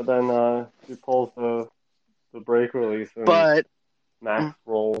 Oh, but then she pulls the brake release, and Max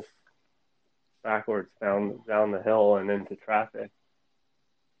rolls backwards down the hill and into traffic.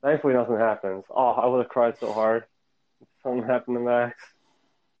 Thankfully, nothing happens. Oh, I would have cried so hard if something happened to Max.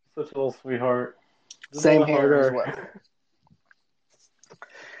 Such a little sweetheart. Same here as well.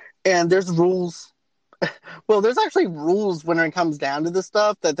 And there's rules. Well, there's actually rules when it comes down to this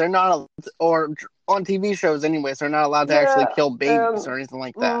stuff that they're not, or on TV shows anyways, they're not allowed to actually kill babies or anything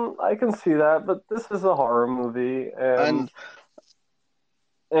like that. I can see that, but this is a horror movie, and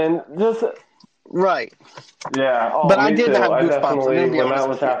just right. Yeah. Oh, but I did have goosebumps. When that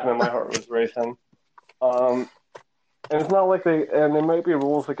was happening, my heart was racing. And it's not like there might be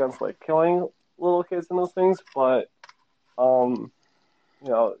rules against killing little kids and those things, but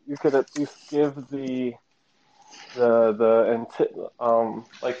you could at least give the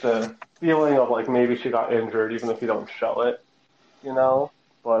feeling of maybe she got injured, even if you don't show it,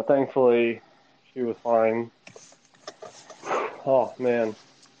 But thankfully, she was fine. Oh man,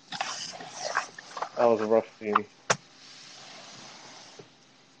 that was a rough scene.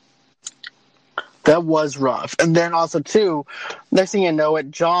 That was rough. And then also, too, next thing you know it,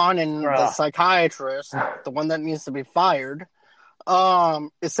 John and the psychiatrist, the one that needs to be fired,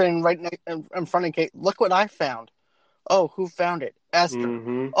 is sitting right in front of Kate. Look what I found. Oh, who found it? Esther.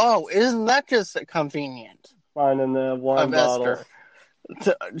 Mm-hmm. Oh, isn't that just convenient? Finding the wine bottle.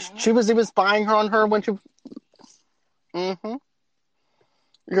 She was even spying on her when she... Mm-hmm.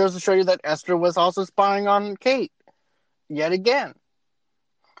 It goes to show you that Esther was also spying on Kate. Yet again.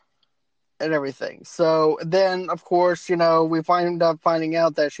 And everything. So then, of course, we find up finding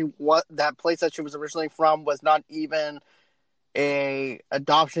out that that place that she was originally from was not even a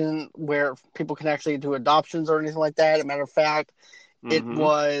adoption where people can actually do adoptions or anything like that. As a matter of fact, it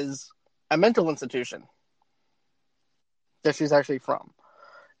was a mental institution that she's actually from.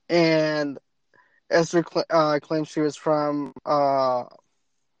 And Esther claims she was from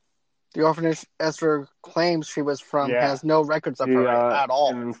the orphanage Esther claims she was from has no records of her at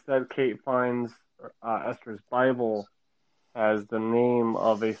all. And instead, Kate finds Esther's Bible has the name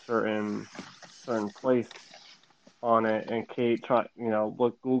of a certain place on it, and Kate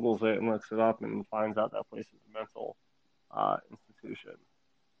Googles it and looks it up and finds out that place is a mental institution,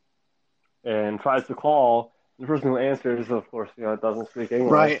 and tries to call. The person who answers, of course, doesn't speak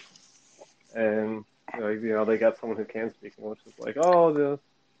English, Right. And they got someone who can speak English. It's like,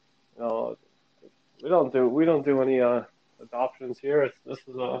 we don't do any adoptions here. This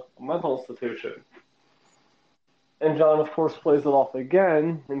is a mental institution. And John, of course, plays it off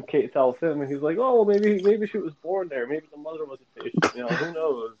again, and Kate tells him, and he's like, "Oh, maybe she was born there. Maybe the mother was a patient. Who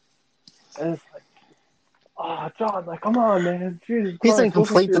knows?" And it's like, "Oh, John, like, come on, man. Jesus He's Christ, in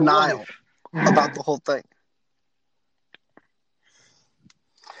complete listen to your denial wife." about the whole thing.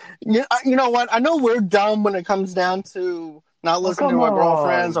 You know what? I know we're dumb when it comes down to not listening to our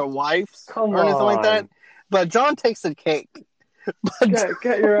girlfriends or wives or anything like that, but John takes the cake.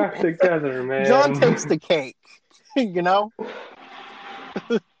 Get your act together, man. John takes the cake. If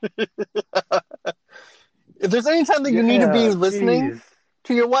there's any time that you need to be listening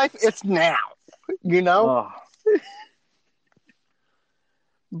to your wife, it's now.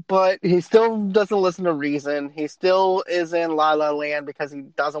 But he still doesn't listen to reason. He still is in La La Land because he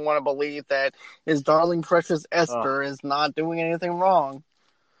doesn't want to believe that his darling, precious Esther is not doing anything wrong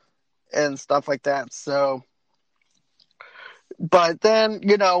and stuff like that. So, but then,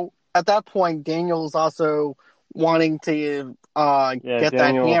 at that point, Daniel's also wanting to get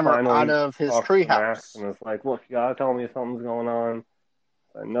that hammer out of his treehouse. And it's like, look, you gotta tell me something's going on.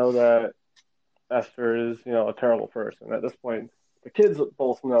 I know that Esther is, a terrible person. At this point, the kids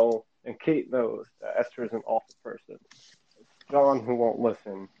both know, and Kate knows, that Esther is an awful person. It's John who won't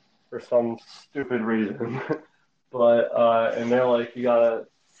listen for some stupid reason. But, and they're like, you gotta,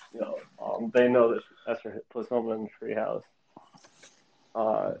 they know that Esther put something in the treehouse.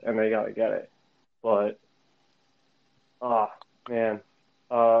 And they gotta get it. But,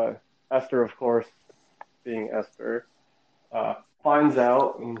 Esther, of course, being Esther, finds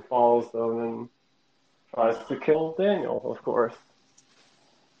out and follows them and tries to kill Daniel, of course.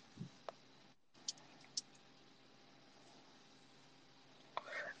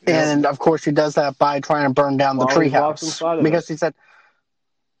 And, of course, she does that by trying to burn down the treehouse. Because she said,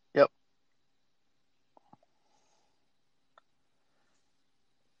 yep.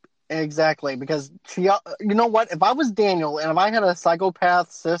 Exactly. Because she, you know what? If I was Daniel and if I had a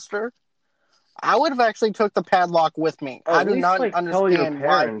psychopath sister, I would have actually took the padlock with me. I do not understand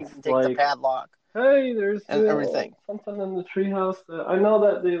why people take the padlock. Hey, there's everything. Something in the treehouse that I know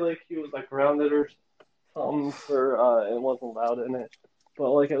that he was grounded or something for it wasn't allowed in it.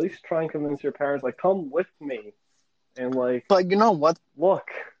 But at least try and convince your parents, come with me, and But you know what?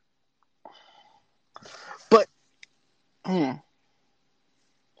 Look. But, But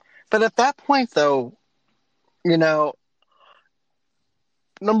at that point, though, number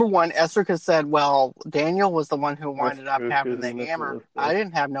one, Esther could have said, "Well, Daniel was the one who winded up having the hammer. I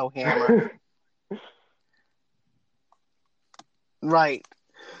didn't have no hammer." Right.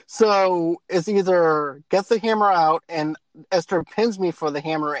 So it's either get the hammer out and Esther pins me for the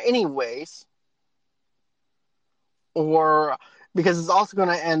hammer anyways, or because it's also going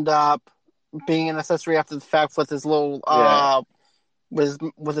to end up being an accessory after the fact with his little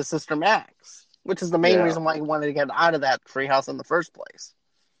with his sister Max, which is the main reason why he wanted to get out of that treehouse in the first place.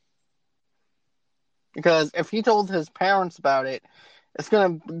 Because if he told his parents about it, it's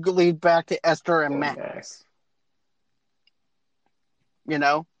going to lead back to Esther and Max.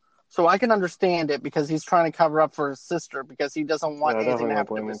 So I can understand it because he's trying to cover up for his sister because he doesn't want anything to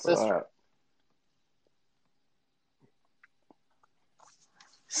happen to his sister.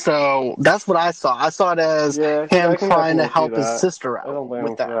 So that's what I saw. I saw it as him trying to help his sister out. I don't blame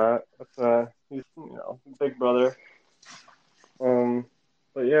with him for that. He's big brother. But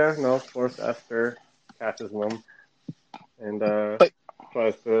of course Esther catches him and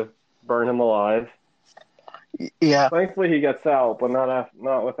tries to burn him alive. Yeah. Thankfully, he gets out, but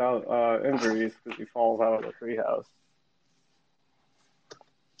not without injuries because he falls out of the treehouse.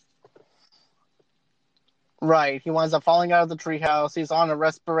 Right. He winds up falling out of the treehouse. He's on a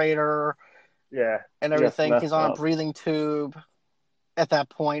respirator. Yeah. And everything. He's on a breathing tube at that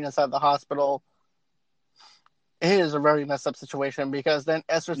point inside the hospital. It is a very messed up situation because then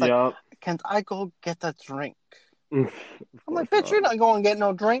Esther's like, "Can I go get that drink?" I'm like, "Bitch, you're not going to get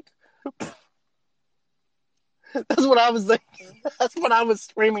no drink." That's what I was thinking. That's what I was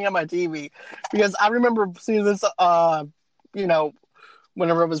screaming at my TV because I remember seeing this,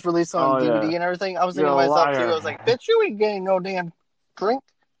 whenever it was released on DVD and everything. I was thinking to myself too. I was like, "Bitch, you ain't getting no damn drink.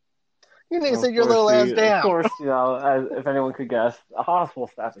 You need to sit your little ass down." Of course, if anyone could guess, the hospital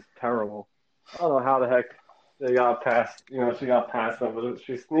staff is terrible. I don't know how the heck they got past, she got past them, but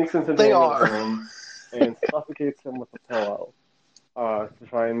she sneaks into They Daniel's are. room and suffocates him with a pillow to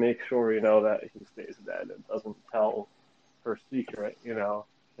try and make sure, that he stays dead and doesn't tell her secret,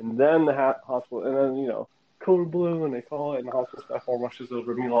 And then the hospital, and then, code blue, and they call it, and the hospital staff all rushes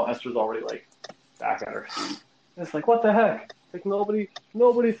over. Meanwhile, Esther's already, like, back at her seat. And it's like, what the heck? Like,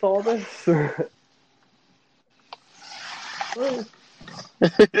 nobody saw this?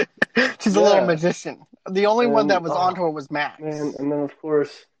 She's a little magician. The only one that was onto her was Max. And then, of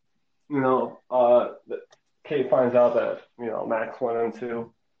course, Kate finds out that, Max went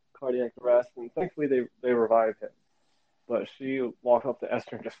into cardiac arrest, and thankfully they revive him. But she walked up to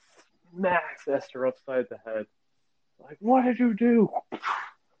Esther and just smacks Esther upside the head. Like, what did you do?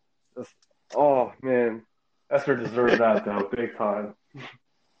 Oh, man. Esther deserved that, though, big time.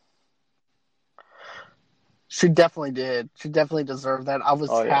 She definitely did. She definitely deserved that. I was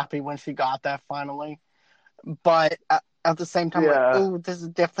happy when she got that finally. But at the same time, this is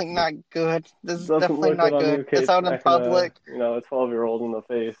definitely not good. This is definitely not good. It's out in public. A 12-year-old in the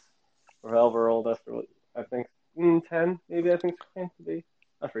face, or however old Esther was. I think 10, maybe I think she came to be.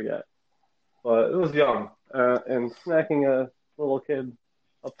 I forget. But it was young. And smacking a little kid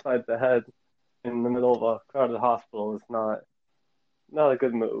upside the head in the middle of a crowded hospital is not a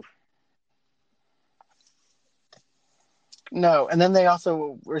good move. No, and then they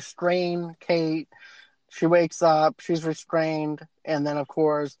also restrain Kate. She wakes up, she's restrained, and then, of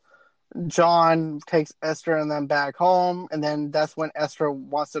course, John takes Esther and them back home, and then that's when Esther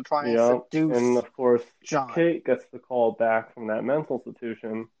wants to try and seduce and, of course, John. Kate gets the call back from that mental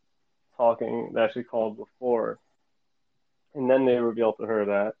institution talking that she called before. And then they reveal to her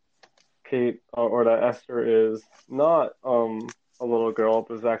that Kate, or that Esther is not a little girl,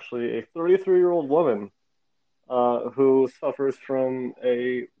 but is actually a 33-year-old woman who suffers from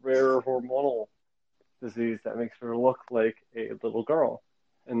a rare hormonal disease that makes her look like a little girl,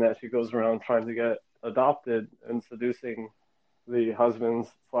 and that she goes around trying to get adopted and seducing the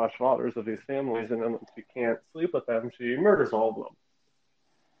husbands/fathers of these families, and then when she can't sleep with them, she murders all of them.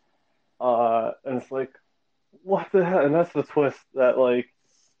 And it's like, what the hell? And that's the twist that, like,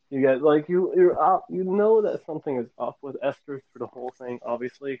 you get, like, you're up, that something is up with Esther through the whole thing,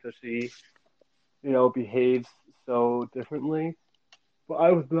 obviously, because she, behaves so differently. But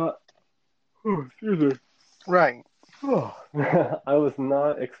I was not. Excuse me. Right. I was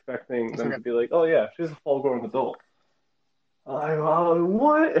not expecting them to be like, oh yeah, she's a full-grown adult.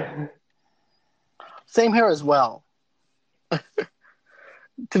 What? Same here as well.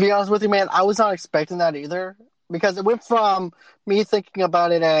 To be honest with you, man, I was not expecting that either. Because it went from me thinking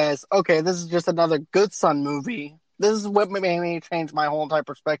about it as, okay, this is just another Good Son movie. This is what made me change my whole entire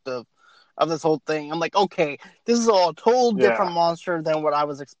perspective of this whole thing. I'm like, okay, this is a total different monster than what I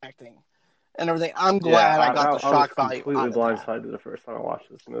was expecting. And everything. I'm glad I got the shock value. I was completely blindsided the first time I watched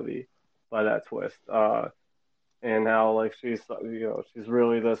this movie by that twist. And how, like, she's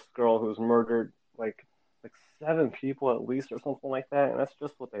really this girl who's murdered like 7 people at least or something like that, and that's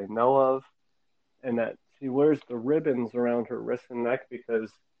just what they know of. And that she wears the ribbons around her wrist and neck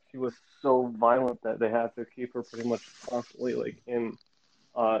because she was so violent that they had to keep her pretty much constantly, like, in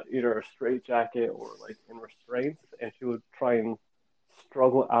either a straitjacket or, like, in restraints, and she would try and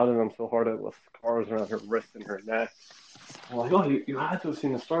struggle out of them so hard that with scars around her wrist and her neck. I'm like, oh, you had to have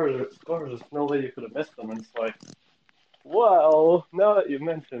seen the scars. There's no way you could have missed them. And it's like, well, now that you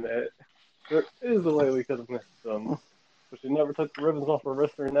mention it, there is a way we could have missed them. But she never took the ribbons off her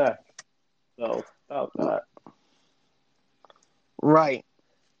wrist or neck. So, about that. Right.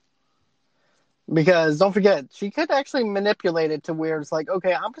 Because, don't forget, she could actually manipulate it to where it's like,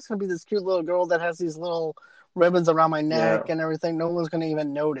 okay, I'm just going to be this cute little girl that has these little ribbons around my neck and everything. No one's going to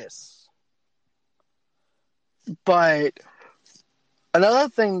even notice. But another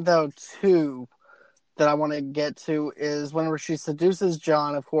thing, though, too, that I want to get to is whenever she seduces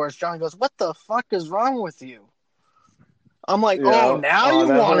John, of course, John goes, what the fuck is wrong with you? I'm like, now you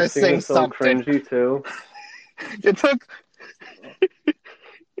want to say something. Cringy, too.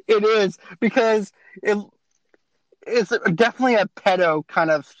 It is, because it's definitely a pedo kind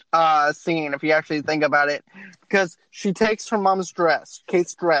of scene, if you actually think about it. Because she takes her mom's dress,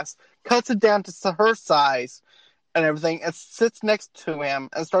 Kate's dress, cuts it down to her size and everything, and sits next to him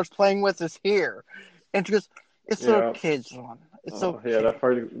and starts playing with his hair. And she goes, it's so kids, John. It's so kids. Yeah, that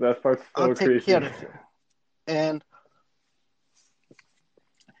part's so I'll creepy. take care of you. And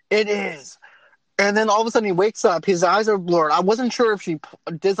it is. And then all of a sudden he wakes up. His eyes are blurred. I wasn't sure if she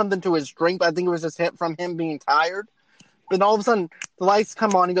did something to his drink, but I think it was just from him being tired. But all of a sudden the lights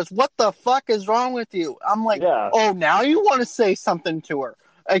come on. He goes, what the fuck is wrong with you? I'm like, oh, now you want to say something to her.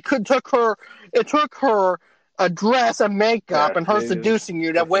 It took her a dress and makeup and her she is seducing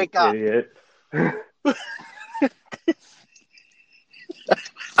you to just an wake up. idiot.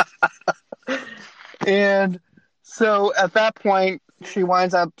 And so at that point, she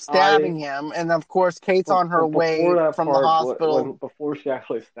winds up stabbing him, and of course, Kate's on her way from the hospital. Before she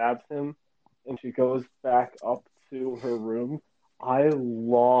actually stabs him, and she goes back up to her room, I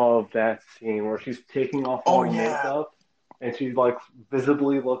love that scene where she's taking off all the makeup, and she like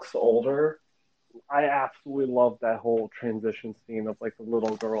visibly looks older. I absolutely love that whole transition scene of like the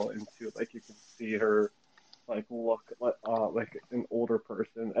little girl into like you can see her like look like an older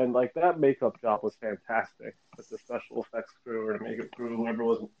person, and like that makeup job was fantastic. But the special effects crew or the makeup crew, whoever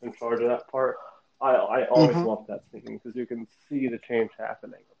was in charge of that part, I always loved that scene because you can see the change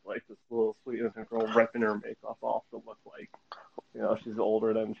happening of like this little sweet innocent girl ripping her makeup off to look like she's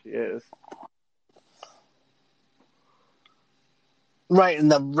older than she is. Right,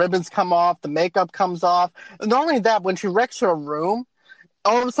 and the ribbons come off, the makeup comes off, and not only that, when she wrecks her room,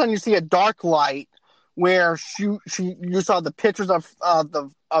 all of a sudden you see a dark light where you saw the pictures of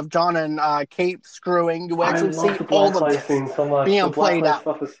John and Kate screwing. You actually see all of this so much. being the played out.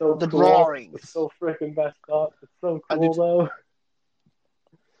 Stuff is so the cool. Drawings. It's so freaking messed up. It's so cool though.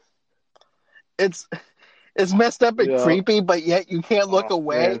 It's messed up and creepy, but yet you can't look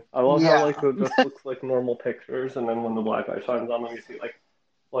away. Man. I love how like it just looks like normal pictures, and then when the black light shines on them, you see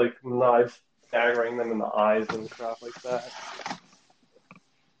like knives staggering them in the eyes and crap like that.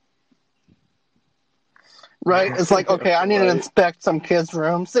 Right? It's like, okay, I need to inspect some kids'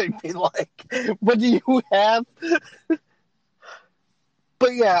 rooms. They'd be like, what do you have?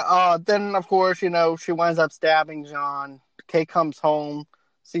 But yeah, then of course, she winds up stabbing John. Kate comes home,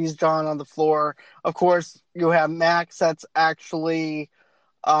 sees John on the floor. Of course, you have Max that's actually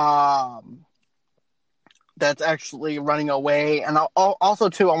running away. And also,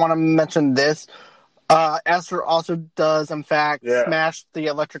 too, I want to mention this. Esther also does, in fact, smash the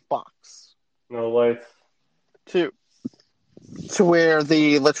electric box. No lights. To where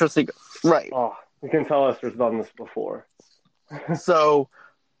the electricity goes. Right. Oh, you can tell Esther's done this before. So,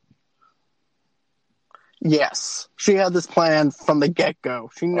 yes, she had this plan from the get-go.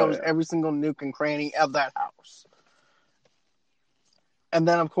 She knows every single nook and cranny of that house. And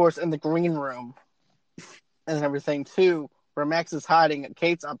then, of course, in the green room and everything, too, where Max is hiding,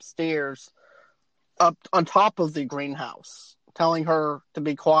 Kate's upstairs, up on top of the greenhouse, telling her to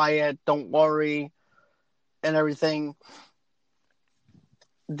be quiet, don't worry, and everything.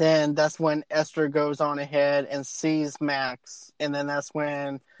 Then that's when Esther goes on ahead and sees Max, and then that's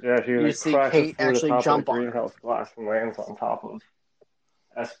when you see Kate actually jump on greenhouse glass and lands on top of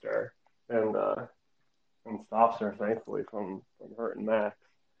Esther and stops her, thankfully, from hurting Max.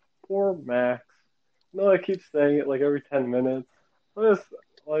 Poor Max. No, I keep saying it like every 10 minutes. I love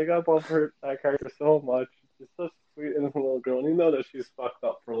that character so much. She's such a sweet, innocent little girl, and you know that she's fucked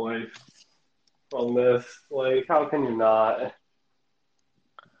up for life from this. Like, how can you not?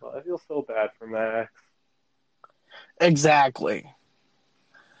 Well, I feel so bad for Max. Exactly.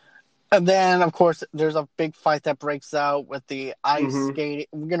 And then, of course, there's a big fight that breaks out with the ice skating.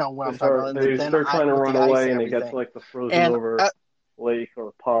 You know what I'm talking about. They're trying to run away, and they get to like the frozen over lake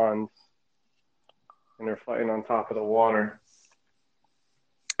or pond, and they're fighting on top of the water.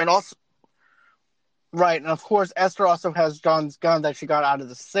 And also, right, and of course, Esther also has John's gun that she got out of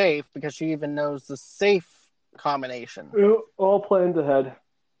the safe because she even knows the safe combination. All planned ahead.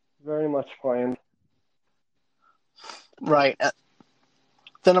 Very much planned. Right.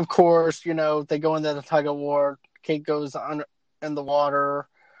 Then, of course, they go into the tug of war. Kate goes in the water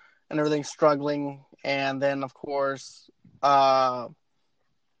and everything's struggling. And then, of course,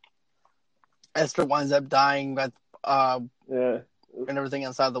 Esther winds up dying and everything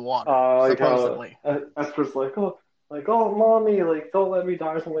inside the water, supposedly. Esther's like, oh, mommy, like, don't let me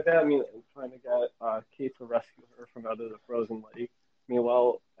die or something like that. I mean, I'm trying to get Kate to rescue her from out of the frozen lake.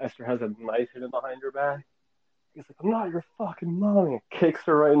 Meanwhile, Esther has a knife hidden behind her back. He's like, I'm not your fucking mommy. And kicks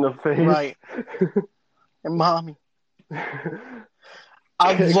her right in the face. Right. And mommy.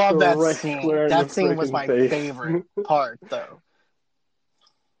 I love that scene. That scene was my favorite part, though.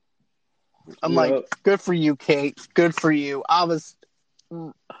 I'm like, good for you, Kate. Good for you.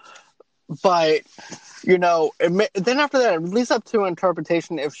 But, then after that, it leaves up to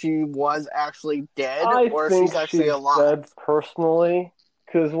interpretation if she was actually dead or if she's actually alive. I think she's dead personally,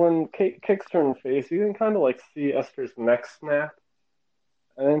 because when Kate kicks her in the face, you can kind of like see Esther's neck snap,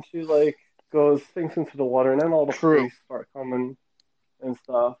 and then she like sinks into the water, and then all the police start coming and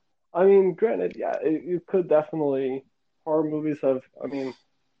stuff. I mean, granted, you could definitely, horror movies have, I mean,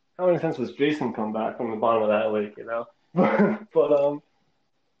 how many times was Jason come back from the bottom of that lake, but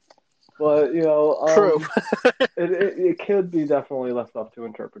But True. it could be definitely left up to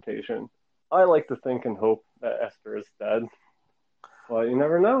interpretation. I like to think and hope that Esther is dead, but you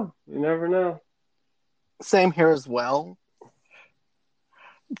never know. You never know. Same here as well.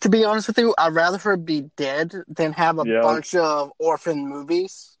 To be honest with you, I'd rather her be dead than have a bunch of orphan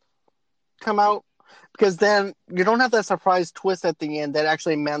movies come out, because then you don't have that surprise twist at the end that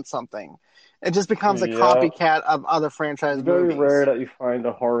actually meant something. It just becomes a copycat of other franchise it's very movies. rare that you find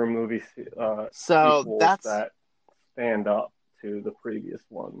a horror movie so that's that stand up to the previous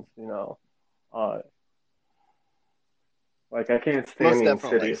ones, like I can't stand the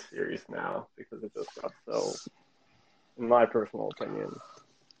Insidious series now because it just got so, in my personal opinion,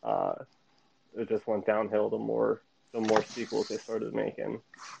 it just went downhill the more sequels they started making.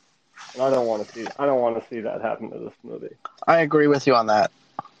 And I don't want to see that happen to this movie. I agree with you on that.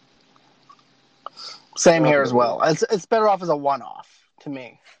 Same here as well. It's better off as a one-off to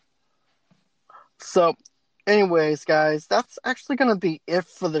me. So, anyways, guys, that's actually going to be it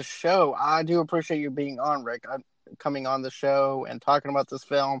for the show. I do appreciate you being on, Rick, coming on the show and talking about this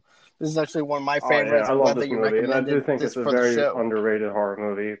film. This is actually one of my favorites. I love this movie, and I do think it's a very underrated horror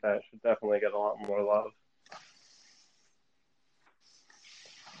movie that should definitely get a lot more love.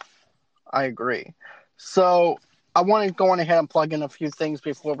 I agree. So, I want to go on ahead and plug in a few things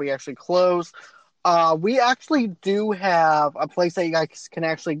before we actually close. We actually do have a place that you guys can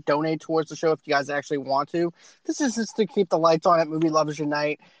actually donate towards the show if you guys actually want to. This is just to keep the lights on at Movie Lovers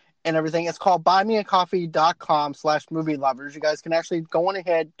Unite and everything. It's called buymeacoffee.com/movie lovers. You guys can actually go on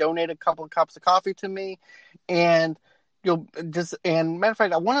ahead, donate a couple of cups of coffee to me, and matter of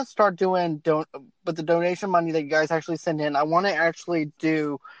fact, I want to start doing with the donation money that you guys actually send in. I want to actually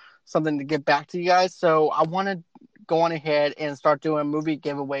do something to give back to you guys. So I want to go on ahead and start doing movie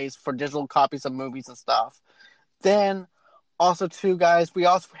giveaways for digital copies of movies and stuff. Then also too, guys, we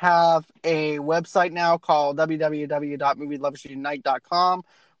also have a website now called www.movieloversunite.com.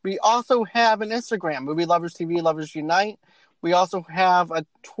 We also have an Instagram, Movie Lovers TV Lovers Unite. We also have a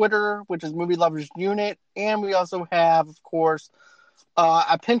Twitter, which is Movie Lovers Unit, and we also have, of course,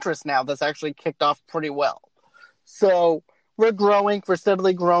 a Pinterest now that's actually kicked off pretty well. So we're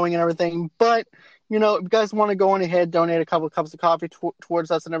steadily growing and everything. But if you guys want to go on ahead, donate a couple of cups of coffee towards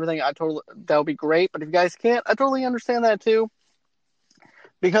us and everything, that'll be great. But if you guys can't, I totally understand that too.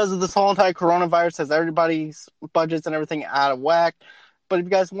 Because of this whole entire coronavirus, has everybody's budgets and everything out of whack. But if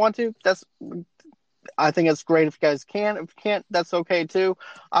you guys want to, I think it's great if you guys can. If you can't, that's okay too.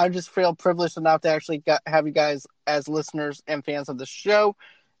 I just feel privileged enough to actually have you guys as listeners and fans of the show.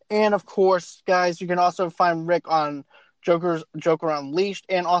 And of course, guys, you can also find Rick on Joker Unleashed,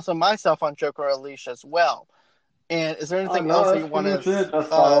 and also myself on Joker Unleashed as well. And is there anything else you want to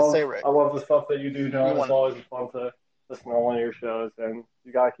say, Rick? I love the stuff that you do, John. It's always fun to listen to one of your shows, and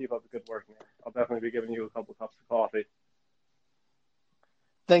you got to keep up the good work, man. I'll definitely be giving you a couple cups of coffee.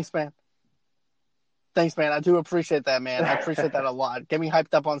 Thanks, man. I do appreciate that, man. I appreciate that a lot. Get me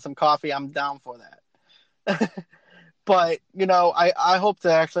hyped up on some coffee. I'm down for that. But, I hope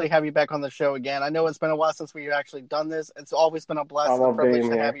to actually have you back on the show again. I know it's been a while since we've actually done this. It's always been a blessing and privilege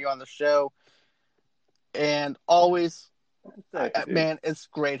to have you on the show. And always, man, it's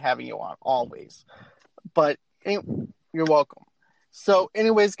great having you on, always. But you're welcome. So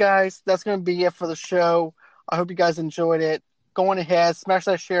anyways, guys, that's going to be it for the show. I hope you guys enjoyed it. Go on ahead, smash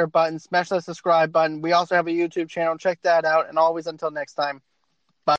that share button, smash that subscribe button. We also have a YouTube channel. Check that out. And always, until next time,